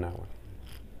my heart on that one.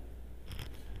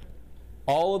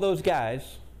 All of those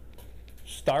guys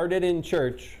started in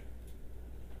church,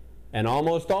 and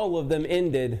almost all of them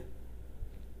ended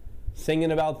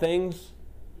singing about things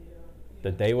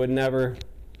that they would never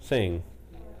sing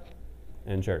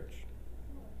in church.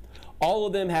 All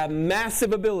of them have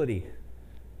massive ability,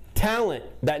 talent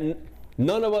that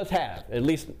none of us have, at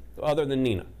least other than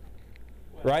Nina.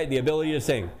 Right? The ability to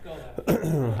sing.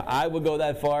 I would go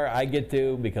that far. I get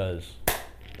to because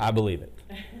I believe it.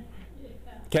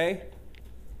 Okay?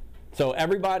 So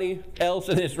everybody else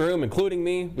in this room, including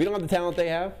me, we don't have the talent they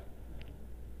have.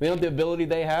 We don't have the ability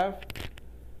they have.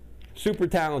 Super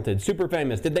talented, super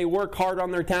famous. Did they work hard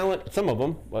on their talent? Some of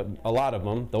them, a lot of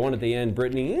them. The one at the end,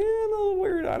 Brittany, a little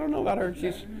weird. I don't know about her.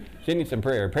 She needs some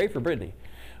prayer. Pray for Brittany.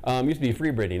 Used to be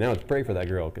Free Brittany. Now it's Pray for that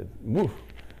girl.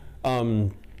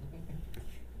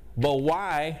 But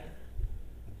why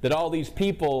did all these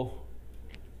people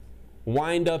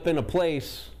wind up in a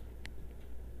place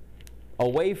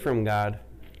away from God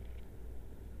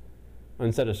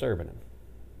instead of serving Him?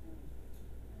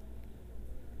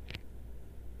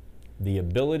 The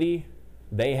ability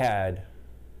they had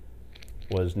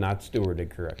was not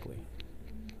stewarded correctly.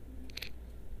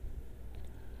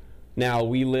 Now,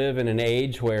 we live in an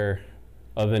age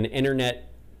of an internet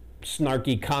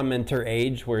snarky commenter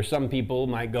age, where some people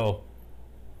might go,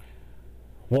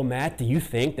 well, Matt, do you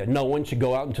think that no one should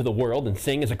go out into the world and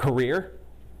sing as a career?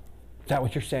 Is that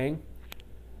what you're saying?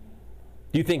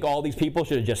 Do you think all these people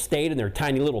should have just stayed in their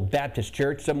tiny little Baptist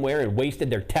church somewhere and wasted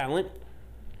their talent?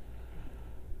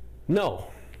 No.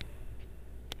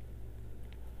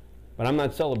 But I'm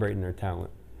not celebrating their talent.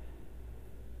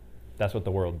 That's what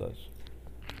the world does.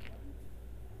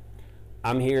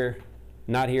 I'm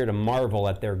not here to marvel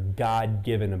at their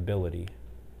God-given ability.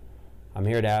 I'm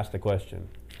here to ask the question,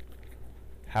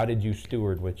 how did you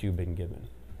steward what you've been given?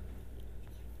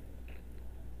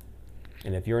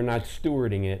 And if you're not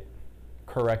stewarding it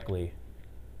correctly,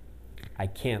 I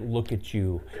can't look at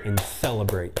you and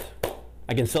celebrate.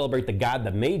 I can celebrate the God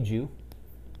that made you.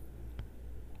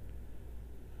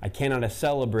 I cannot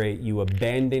celebrate you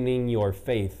abandoning your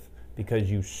faith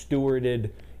because you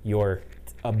stewarded your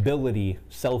ability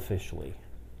selfishly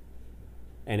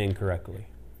and incorrectly.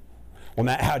 Well,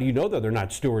 Matt, how do you know that they're not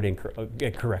stewarding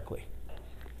it correctly?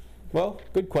 Well,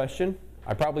 good question.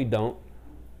 I probably don't.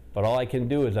 But all I can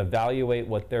do is evaluate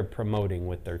what they're promoting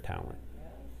with their talent.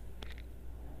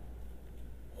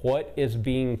 What is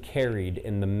being carried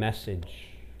in the message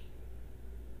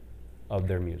of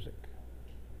their music?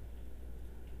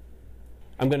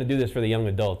 I'm going to do this for the young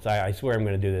adults. I swear I'm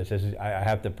going to do this. I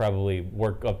have to probably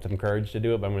work up some courage to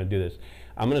do it, but I'm going to do this.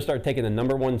 I'm going to start taking the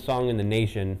 #1 song in the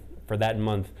nation for that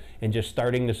month and just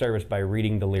starting the service by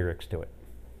reading the lyrics to it.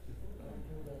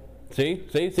 See?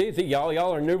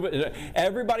 Y'all are new.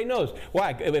 Everybody knows.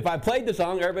 Why? If I played the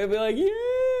song, everybody would be like, yeah,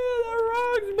 that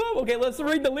rocks, Bob. Okay, let's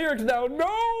read the lyrics now.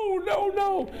 No,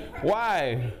 no.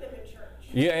 Why?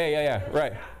 Yeah.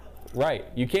 Right.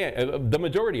 You can't. The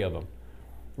majority of them.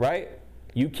 Right?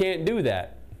 You can't do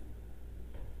that.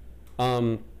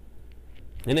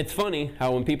 And it's funny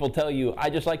how when people tell you,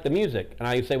 I just like the music, and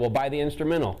I say, well, buy the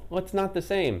instrumental. Well, it's not the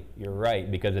same. You're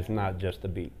right, because it's not just the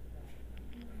beat.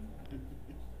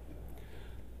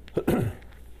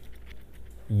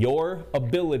 Your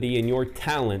ability and your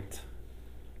talent,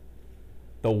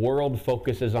 the world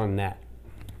focuses on that.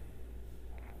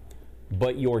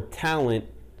 But your talent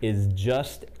is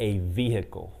just a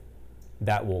vehicle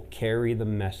that will carry the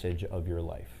message of your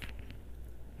life.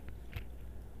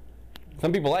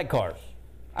 Some people like cars.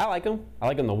 I like them. I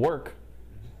like them to work.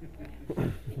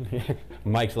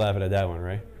 Mike's laughing at that one,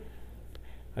 right?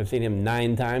 I've seen him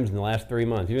 9 times in the last 3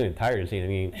 months. He's getting tired of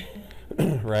seeing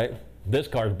him, right? This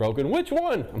car's broken. Which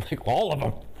one? I'm like, all of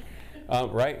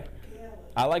them, right?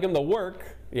 I like him to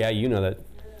work. Yeah, you know that.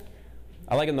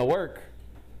 I like him to work.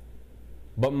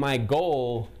 But my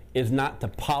goal is not to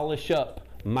polish up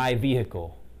my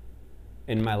vehicle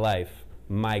in my life.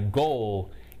 My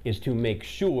goal is to make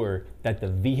sure that the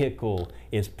vehicle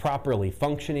is properly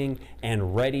functioning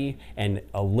and ready and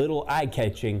a little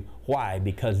eye-catching. Why?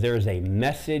 Because there's a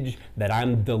message that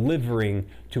I'm delivering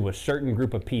to a certain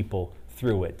group of people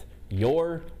through it.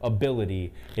 Your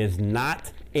ability is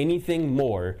not anything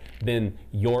more than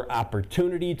your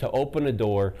opportunity to open a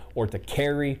door or to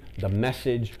carry the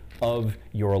message of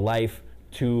your life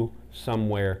to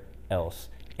somewhere else.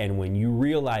 And when you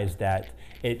realize that,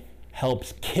 it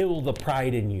helps kill the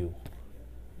pride in you.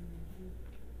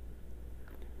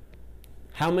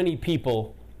 How many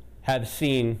people have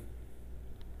seen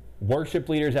worship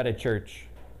leaders at a church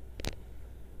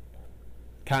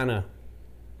kind of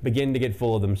begin to get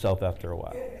full of themselves after a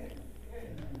while?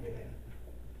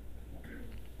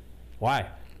 Why?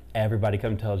 Everybody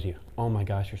tells you, oh my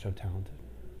gosh, you're so talented.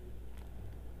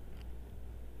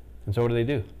 And so what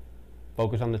do?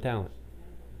 Focus on the talent.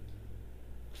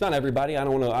 It's not everybody. I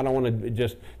don't want to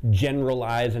just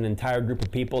generalize an entire group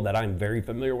of people that I'm very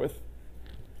familiar with.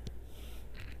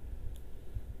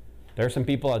 There are some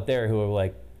people out there who are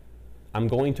like, I'm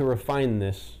going to refine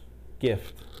this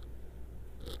gift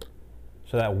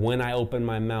so that when I open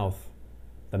my mouth,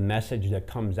 the message that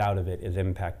comes out of it is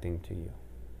impacting to you.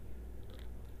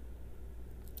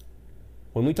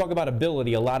 When we talk about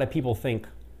ability, a lot of people think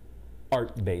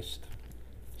art-based,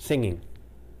 singing,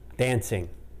 dancing,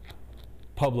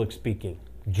 public speaking,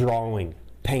 drawing,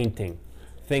 painting,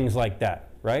 things like that,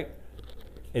 right?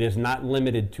 It is not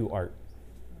limited to art.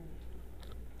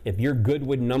 If you're good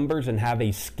with numbers and have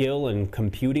a skill in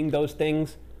computing those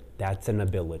things, that's an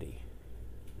ability.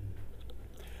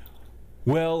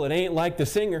 Well, it ain't like the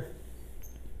singer.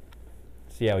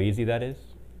 See how easy that is?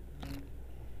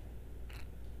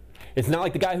 It's not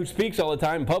like the guy who speaks all the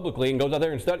time publicly and goes out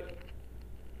there and studies.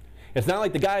 It's not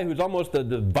like the guy who's almost the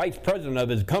vice president of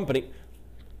his company.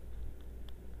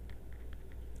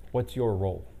 What's your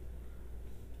role?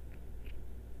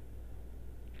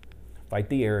 Fight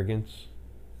the arrogance.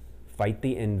 Fight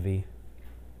the envy.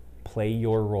 Play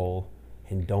your role.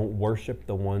 And don't worship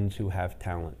the ones who have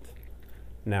talent.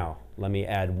 Now, let me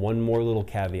add one more little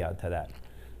caveat to that.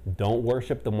 Don't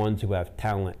worship the ones who have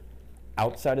talent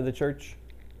outside of the church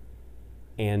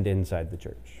and inside the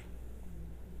church.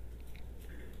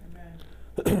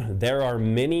 There are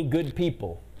many good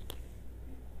people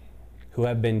who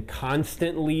have been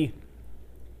constantly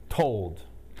told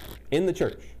in the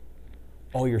church,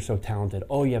 oh, you're so talented.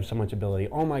 Oh, you have so much ability.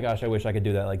 Oh my gosh, I wish I could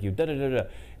do that like you. Da-da-da-da.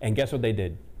 And guess what they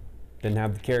did? Didn't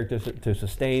have the character to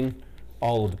sustain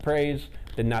all of the praise.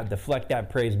 Did not deflect that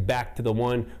praise back to the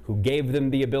one who gave them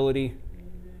the ability.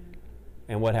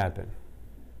 And what happened?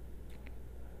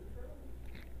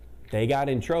 They got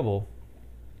in trouble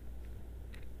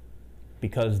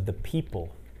because the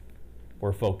people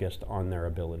were focused on their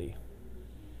ability.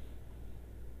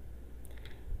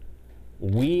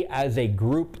 We as a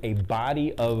group, a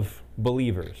body of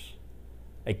believers,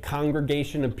 a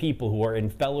congregation of people who are in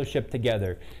fellowship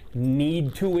together,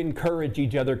 need to encourage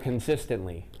each other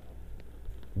consistently.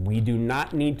 We do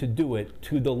not need to do it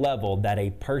to the level that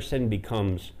a person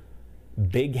becomes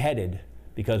big-headed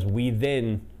because we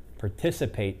then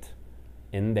participate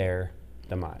in their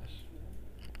demise.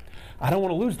 I don't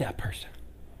want to lose that person.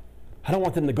 I don't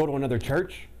want them to go to another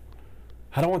church.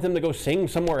 I don't want them to go sing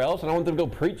somewhere else. I don't want them to go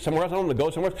preach somewhere else. I don't want them to go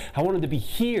somewhere else. I want them to be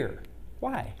here.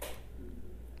 Why?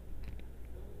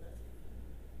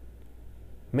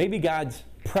 Maybe God's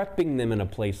prepping them in a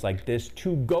place like this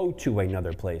to go to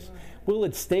another place. Will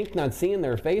it stink not seeing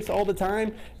their face all the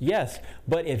time? Yes.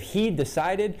 But if he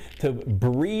decided to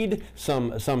breed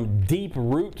some deep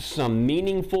roots, some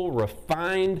meaningful,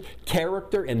 refined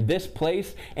character in this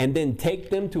place, and then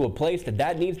take them to a place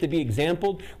that needs to be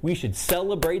exampled, we should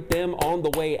celebrate them on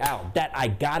the way out. That I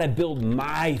gotta build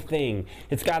my thing.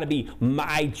 It's gotta be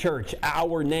my church,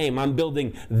 our name. I'm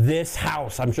building this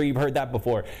house. I'm sure you've heard that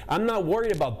before. I'm not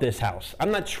worried about this house.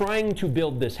 I'm not trying to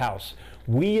build this house.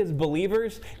 We as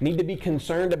believers need to be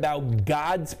concerned about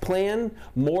God's plan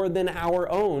more than our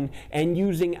own, and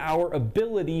using our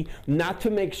ability not to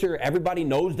make sure everybody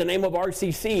knows the name of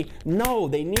RCC. No,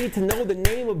 they need to know the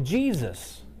name of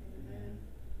Jesus.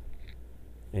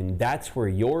 And that's where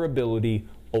your ability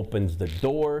opens the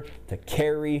door to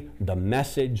carry the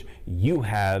message you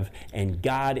have, and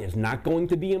God is not going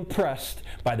to be impressed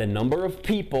by the number of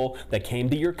people that came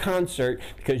to your concert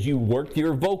because you worked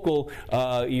your vocal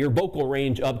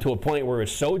range up to a point where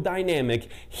it's so dynamic.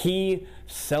 He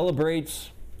celebrates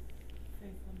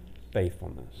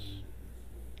faithfulness.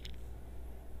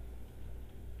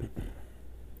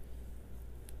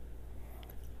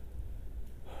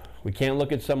 We can't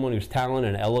look at someone who's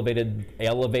talented and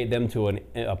elevate them to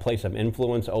a place of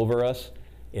influence over us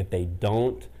if they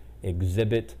don't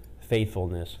exhibit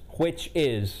faithfulness, which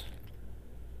is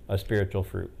a spiritual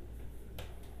fruit.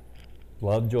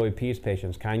 Love, joy, peace,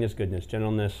 patience, kindness, goodness,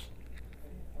 gentleness,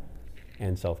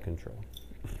 and self-control.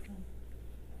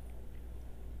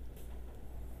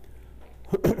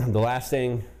 The last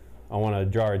thing I want to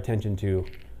draw our attention to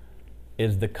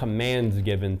is the commands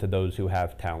given to those who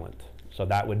have talent. So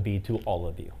that would be to all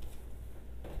of you.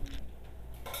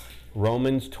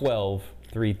 Romans 12,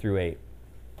 3 through 8.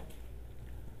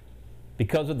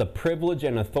 Because of the privilege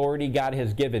and authority God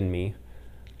has given me,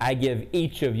 I give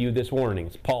each of you this warning.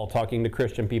 It's Paul talking to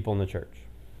Christian people in the church.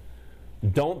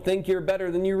 Don't think you're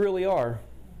better than you really are.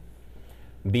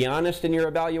 Be honest in your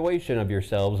evaluation of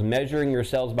yourselves, measuring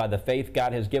yourselves by the faith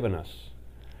God has given us.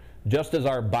 Just as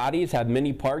our bodies have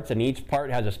many parts and each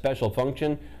part has a special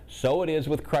function, so it is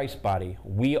with Christ's body.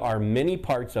 We are many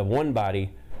parts of one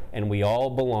body, and we all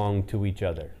belong to each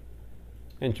other.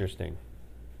 Interesting.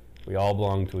 We all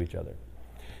belong to each other.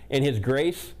 In His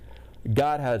grace,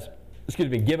 God has,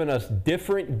 given us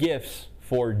different gifts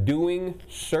for doing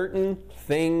certain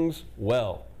things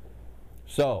well.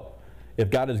 So, if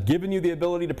God has given you the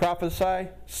ability to prophesy,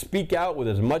 speak out with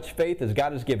as much faith as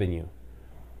God has given you.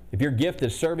 If your gift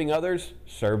is serving others,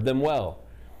 serve them well.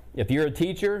 If you're a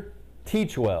teacher,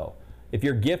 teach well. If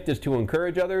your gift is to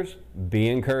encourage others, be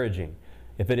encouraging.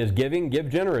 If it is giving, give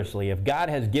generously. If God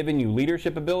has given you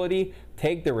leadership ability,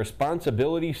 take the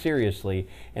responsibility seriously.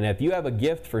 And if you have a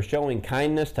gift for showing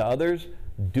kindness to others,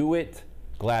 do it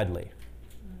gladly.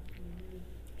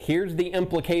 Here's the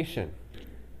implication.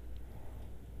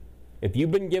 If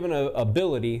you've been given an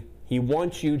ability, He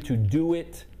wants you to do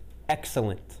it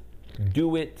excellent.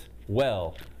 Do it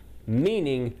well.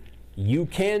 Meaning, you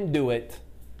can do it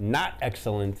not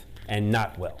excellent and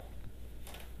not well.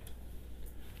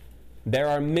 There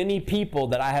are many people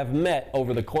that I have met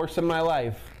over the course of my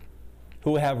life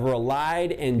who have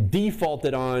relied and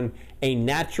defaulted on a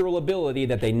natural ability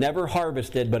that they never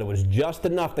harvested, but it was just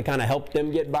enough to kind of help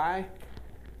them get by.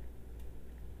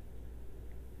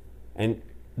 And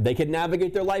they could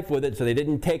navigate their life with it, so they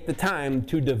didn't take the time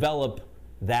to develop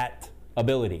that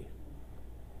ability.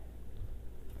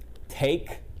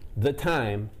 Take the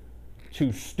time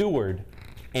to steward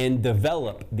and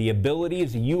develop the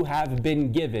abilities you have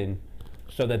been given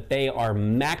so that they are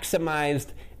maximized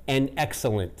and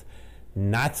excellent.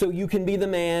 Not so you can be the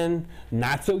man,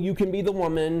 not so you can be the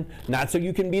woman, not so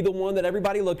you can be the one that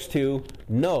everybody looks to.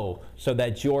 No, so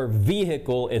that your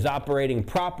vehicle is operating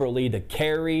properly to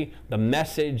carry the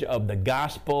message of the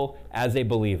gospel as a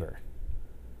believer.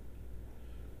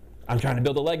 I'm trying to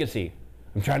build a legacy.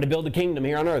 I'm trying to build a kingdom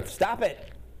here on earth. Stop it.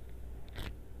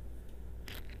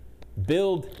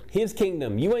 Build His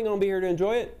kingdom. You ain't going to be here to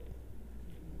enjoy it.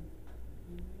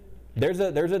 There's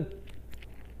a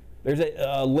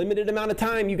limited amount of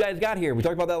time you guys got here. We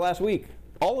talked about that last week.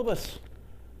 All of us.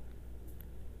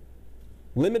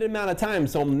 Limited amount of time.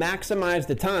 So maximize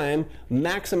the time.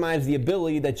 Maximize the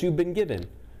ability that you've been given.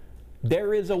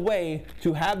 There is a way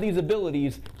to have these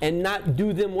abilities and not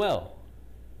do them well.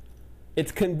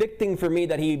 It's convicting for me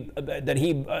that he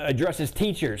addresses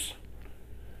teachers.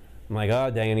 I'm like,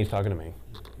 oh, dang it, he's talking to me.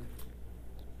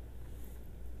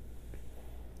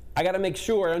 I got to make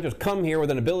sure I don't just come here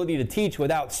with an ability to teach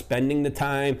without spending the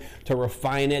time to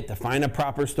refine it, to find a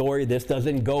proper story. This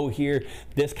doesn't go here.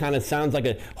 This kind of sounds like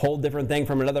a whole different thing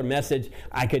from another message.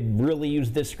 I could really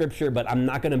use this scripture, but I'm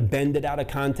not going to bend it out of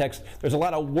context. There's a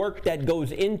lot of work that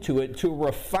goes into it to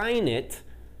refine it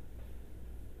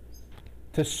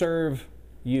to serve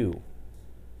you.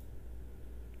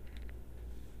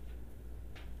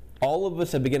 All of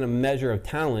us have been given a measure of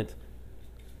talent,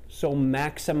 so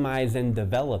maximize and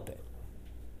develop it.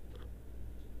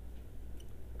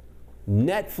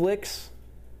 Netflix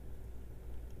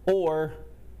or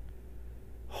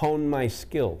hone my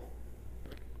skill.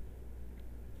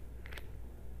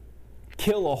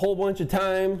 Kill a whole bunch of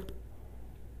time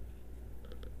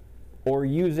or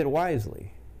use it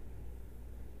wisely.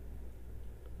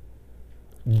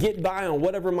 Get by on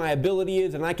whatever my ability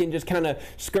is, and I can just kind of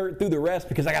skirt through the rest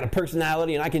because I got a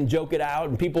personality and I can joke it out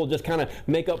and people just kind of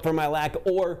make up for my lack,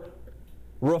 or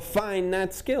refine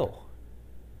that skill.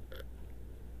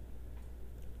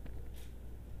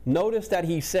 Notice that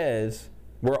he says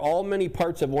we're all many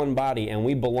parts of one body and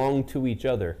we belong to each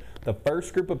other. The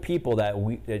first group of people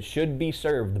that should be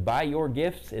served by your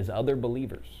gifts is other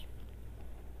believers.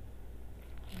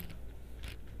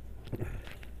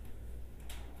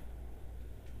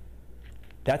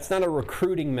 That's not a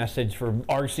recruiting message for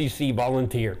RCC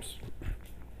volunteers.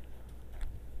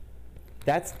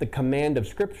 That's the command of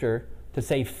Scripture to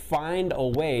say, find a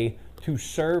way to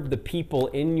serve the people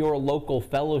in your local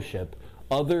fellowship,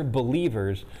 other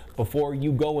believers, before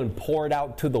you go and pour it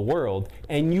out to the world.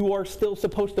 And you are still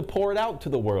supposed to pour it out to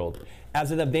the world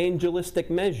as an evangelistic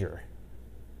measure.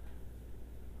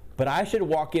 But I should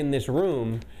walk in this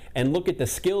room and look at the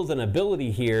skills and ability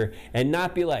here and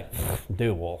not be like,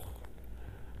 dude, well,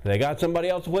 they got somebody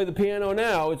else to play the piano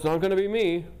now. It's not going to be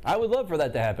me. I would love for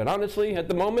that to happen. Honestly, at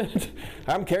the moment,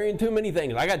 I'm carrying too many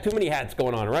things. I got too many hats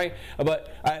going on, right?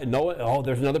 But I know, oh,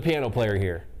 there's another piano player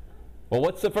here. Well,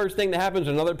 what's the first thing that happens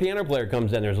when another piano player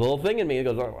comes in? There's a little thing in me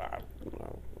that goes, oh,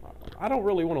 I don't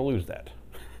really want to lose that.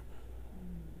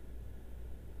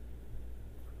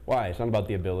 Why? It's not about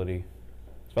the ability.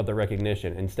 It's about the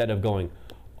recognition. Instead of going,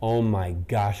 oh my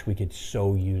gosh, we could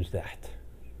so use that.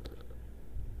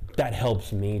 That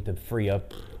helps me to free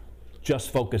up,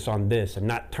 just focus on this and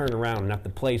not turn around and have to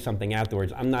play something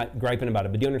afterwards. I'm not griping about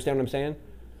it, but do you understand what I'm saying?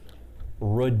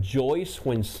 Rejoice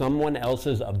when someone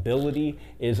else's ability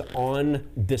is on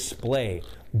display.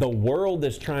 The world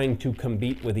is trying to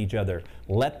compete with each other.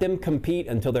 Let them compete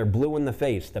until they're blue in the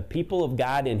face. The people of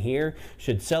God in here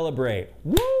should celebrate.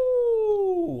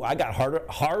 Woo! I got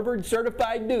Harvard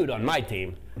certified dude on my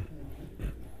team.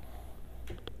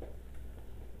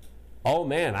 Oh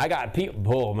man,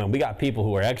 we got people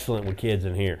who are excellent with kids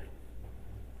in here.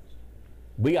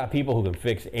 We got people who can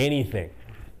fix anything.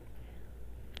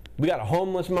 We got a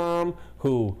homeless mom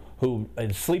who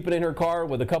is sleeping in her car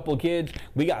with a couple of kids.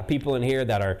 We got people in here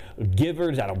that are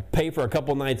givers, that'll pay for a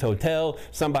couple nights hotel.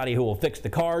 Somebody who will fix the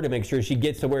car to make sure she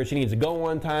gets to where she needs to go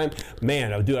on time.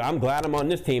 Man, dude, I'm glad I'm on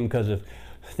this team, because if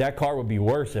that car would be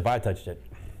worse if I touched it.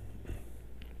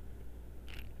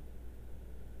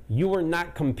 You are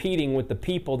not competing with the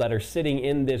people that are sitting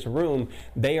in this room.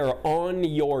 They are on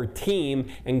your team,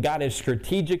 and God has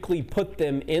strategically put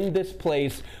them in this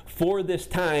place for this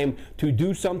time to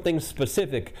do something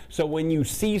specific. So when you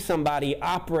see somebody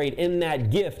operate in that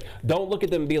gift, don't look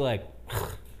at them and be like,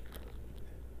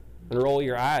 and roll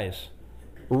your eyes.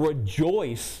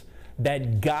 Rejoice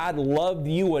that God loved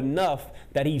you enough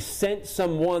that he sent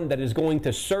someone that is going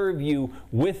to serve you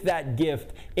with that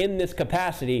gift in this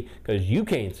capacity, because you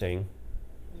can't sing.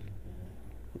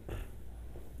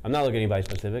 I'm not looking at anybody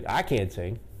specific. I can't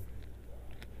sing.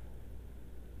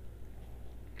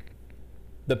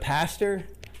 The pastor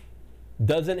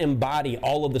doesn't embody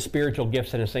all of the spiritual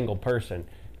gifts in a single person.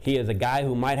 He is a guy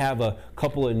who might have a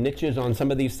couple of niches on some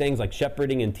of these things, like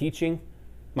shepherding and teaching,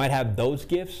 might have those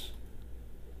gifts.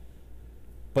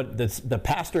 But the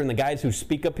pastor and the guys who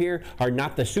speak up here are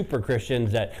not the super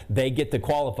Christians that they get to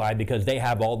qualify because they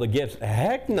have all the gifts.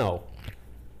 Heck no.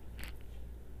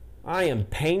 I am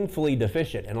painfully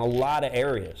deficient in a lot of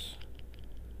areas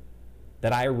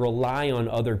that I rely on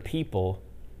other people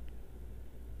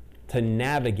to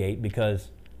navigate because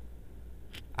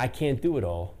I can't do it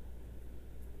all.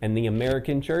 And the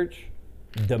American church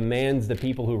demands the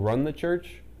people who run the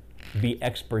church be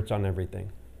experts on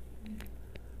everything.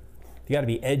 You got to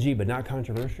be edgy but not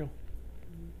controversial.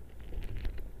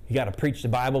 You got to preach the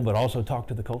Bible but also talk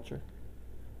to the culture.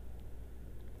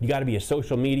 You got to be a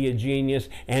social media genius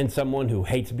and someone who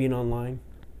hates being online.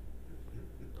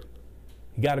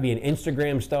 You got to be an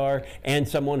Instagram star and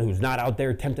someone who's not out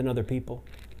there tempting other people.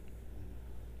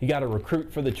 You got to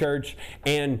recruit for the church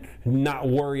and not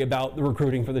worry about the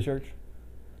recruiting for the church.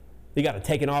 You got to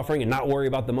take an offering and not worry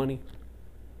about the money.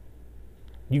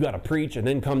 You got to preach and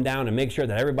then come down and make sure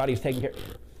that everybody's taken care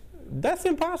of. That's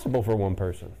impossible for one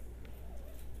person.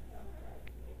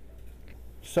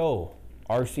 So,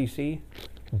 RCC,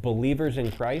 believers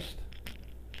in Christ,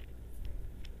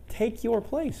 take your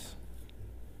place.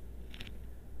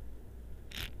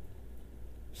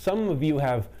 Some of you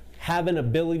have an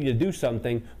ability to do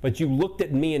something, but you looked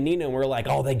at me and Nina and were like,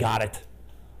 oh, they got it.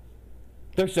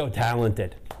 They're so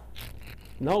talented.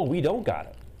 No, we don't got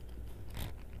it.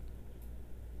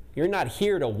 You're not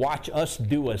here to watch us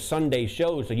do a Sunday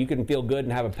show so you can feel good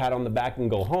and have a pat on the back and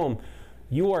go home.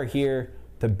 You are here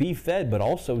to be fed, but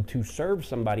also to serve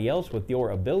somebody else with your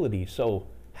ability. So,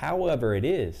 however it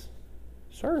is,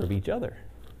 serve each other.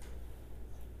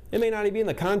 It may not even be in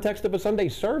the context of a Sunday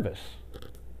service.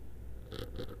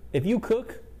 If you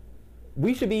cook,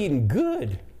 we should be eating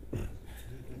good.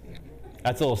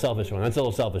 That's a little selfish one.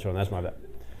 That's my bad.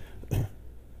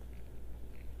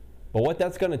 But what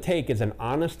that's going to take is an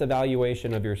honest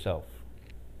evaluation of yourself.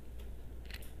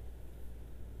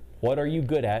 What are you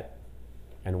good at,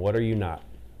 and what are you not?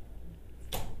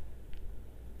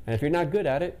 And if you're not good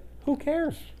at it, who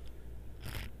cares?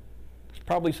 There's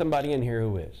probably somebody in here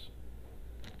who is.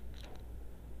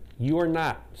 You are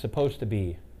not supposed to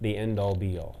be the end-all,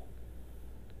 be-all.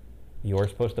 You are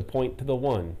supposed to point to the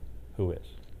one who is.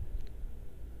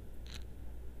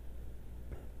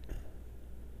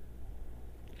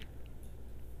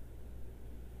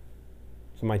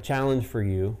 So my challenge for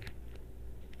you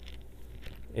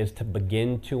is to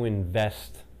begin to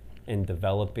invest in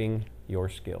developing your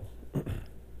skill.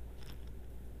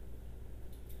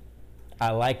 I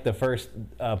like the first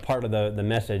part of the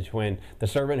message when the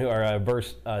servant who, or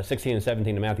verse 16 and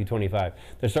 17 of Matthew 25,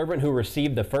 the servant who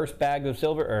received the first bag of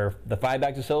silver, or the 5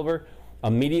 bags of silver,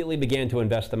 immediately began to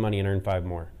invest the money and earn 5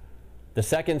 more. The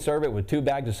second servant with 2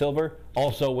 bags of silver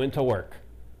also went to work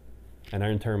and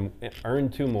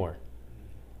earned 2 more.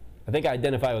 I think I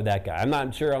identify with that guy. I'm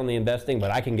not sure on the investing, but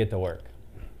I can get to work.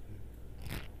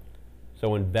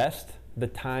 So invest the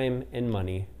time and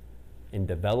money in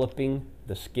developing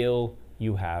the skill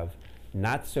you have,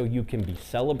 not so you can be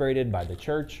celebrated by the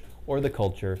church or the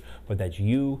culture, but that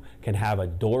you can have a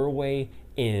doorway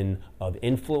in of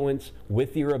influence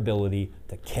with your ability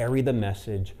to carry the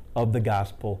message of the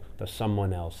gospel to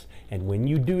someone else. And when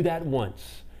you do that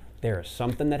once, there is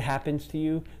something that happens to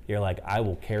you. You're like, I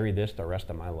will carry this the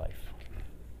rest of my life.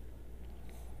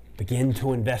 Begin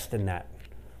to invest in that.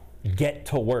 Get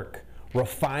to work.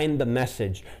 Refine the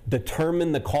message.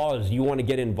 Determine the cause you want to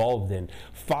get involved in.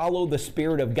 Follow the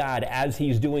Spirit of God as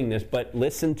He's doing this. But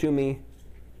listen to me.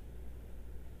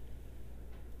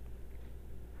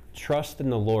 Trust in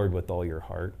the Lord with all your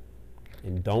heart,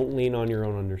 and don't lean on your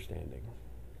own understanding.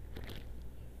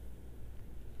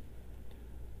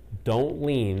 Don't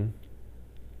lean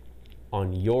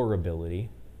on your ability.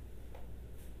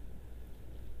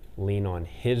 Lean on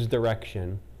His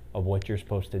direction of what you're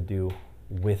supposed to do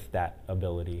with that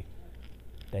ability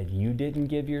that you didn't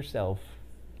give yourself,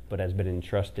 but has been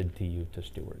entrusted to you to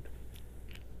steward.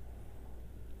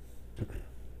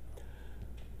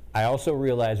 I also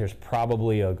realize there's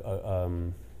probably let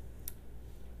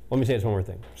me say this one more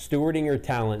thing. Stewarding your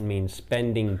talent means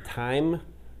spending time,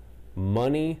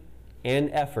 money, and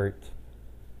effort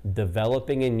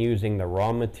developing and using the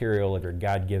raw material of your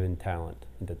God-given talent.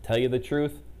 And to tell you the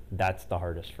truth, that's the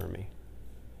hardest for me.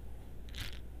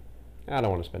 I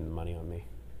don't want to spend the money on me.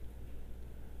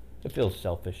 It feels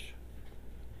selfish.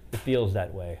 It feels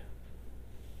that way.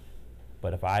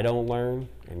 But if I don't learn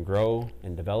and grow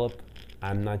and develop,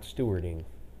 I'm not stewarding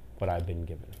what I've been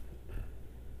given.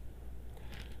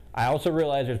 I also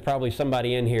realize there's probably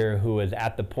somebody in here who is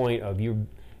at the point of you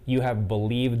have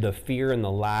believed the fear and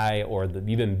the lie, or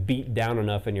you've been beat down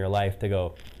enough in your life to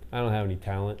go, I don't have any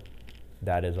talent.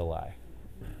 That is a lie.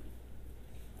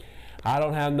 I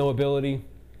don't have no ability.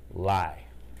 Lie.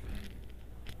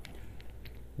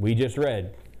 We just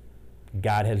read,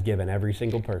 God has given every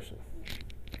single person,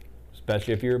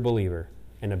 especially if you're a believer,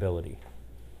 an ability.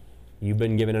 You've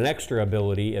been given an extra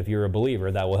ability if you're a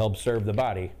believer that will help serve the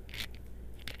body.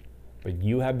 But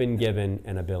you have been given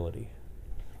an ability.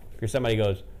 If you're somebody who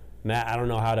goes, Matt, I don't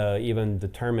know how to even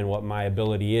determine what my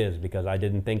ability is because I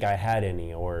didn't think I had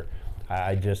any, or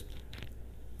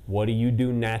what do you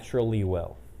do naturally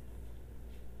well?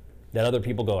 That other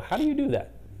people go, how do you do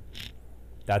that?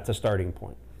 That's a starting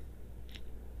point.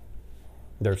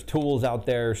 There's tools out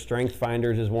there. Strength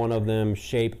Finders is one of them.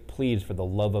 Shape, please, for the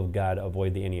love of God,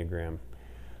 avoid the Enneagram.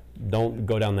 Don't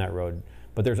go down that road.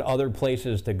 But there's other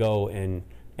places to go and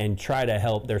and try to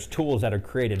help. There's tools that are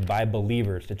created by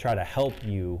believers to try to help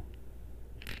you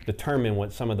determine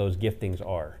what some of those giftings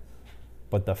are.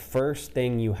 But the first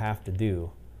thing you have to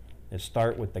do is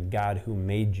start with the God who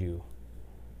made you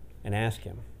and ask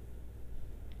him.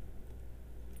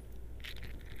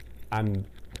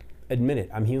 Admit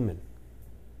it, I'm human.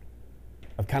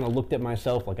 I've kind of looked at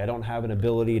myself like I don't have an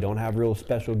ability, don't have real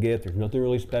special gift, there's nothing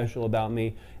really special about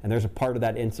me, and there's a part of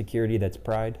that insecurity that's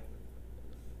pride.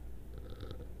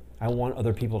 I want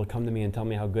other people to come to me and tell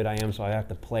me how good I am, so I have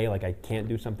to play like I can't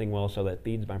do something well, so that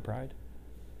feeds my pride.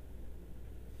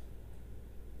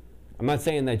 I'm not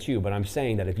saying that's you, but I'm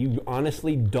saying that if you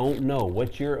honestly don't know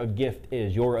what your gift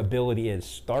is, your ability is,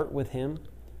 start with him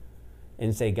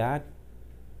and say, God,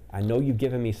 I know you've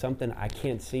given me something. I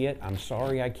can't see it. I'm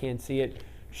sorry I can't see it.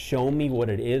 Show me what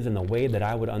it is in the way that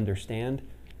I would understand.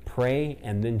 Pray,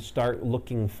 and then start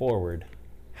looking forward.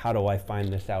 How do I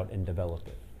find this out and develop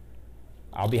it?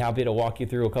 I'll be happy to walk you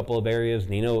through a couple of areas.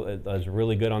 Nino is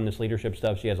really good on this leadership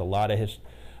stuff. She has a lot of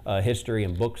history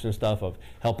and books and stuff of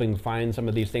helping find some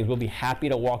of these things. We'll be happy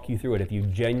to walk you through it if you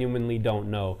genuinely don't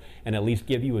know, and at least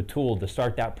give you a tool to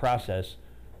start that process.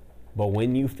 But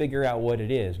when you figure out what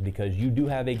it is, because you do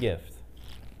have a gift,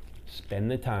 spend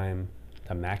the time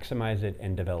to maximize it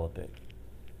and develop it.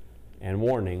 And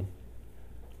warning,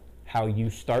 how you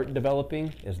start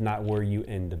developing is not where you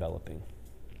end developing.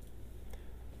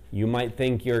 You might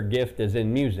think your gift is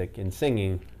in music and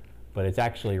singing, but it's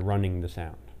actually running the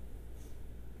sound.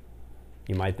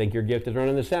 You might think your gift is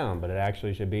running the sound, but it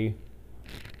actually should be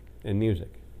in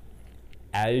music.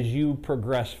 As you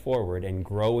progress forward and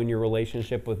grow in your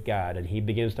relationship with God, and he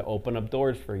begins to open up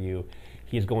doors for you,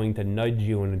 he's going to nudge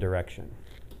you in a direction.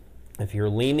 If you're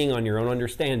leaning on your own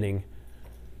understanding,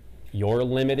 your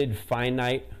limited,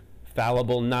 finite,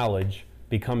 fallible knowledge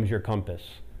becomes your compass,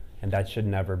 and that should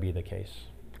never be the case,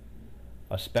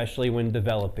 especially when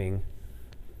developing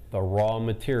the raw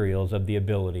materials of the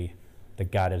ability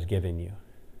that God has given you.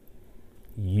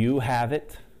 You have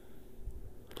it.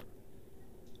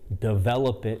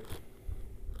 Develop it.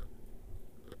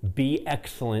 Be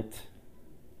excellent.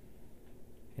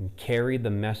 And carry the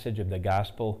message of the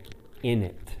gospel in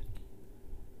it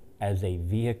as a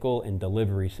vehicle and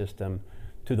delivery system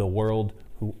to the world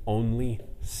who only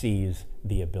sees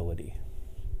the ability.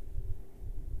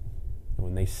 And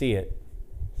when they see it,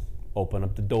 open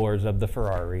up the doors of the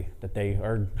Ferrari that they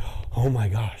are, oh my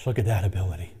gosh, look at that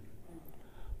ability.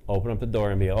 Open up the door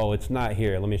and be, oh, it's not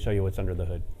here. Let me show you what's under the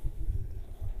hood.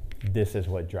 This is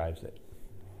what drives it.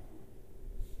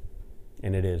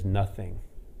 And it is nothing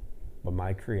but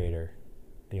my Creator,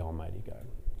 the Almighty God.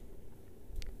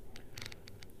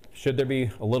 Should there be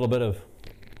a little bit of,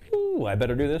 ooh, I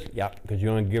better do this? Yeah, because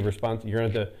you're responsible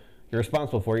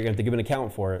for it. You're going to have to give an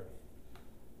account for it.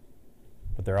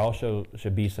 But there also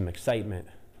should be some excitement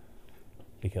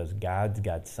because God's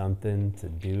got something to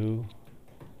do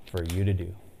for you to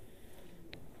do.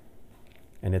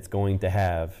 And it's going to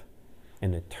have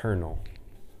an eternal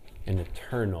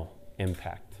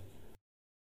impact.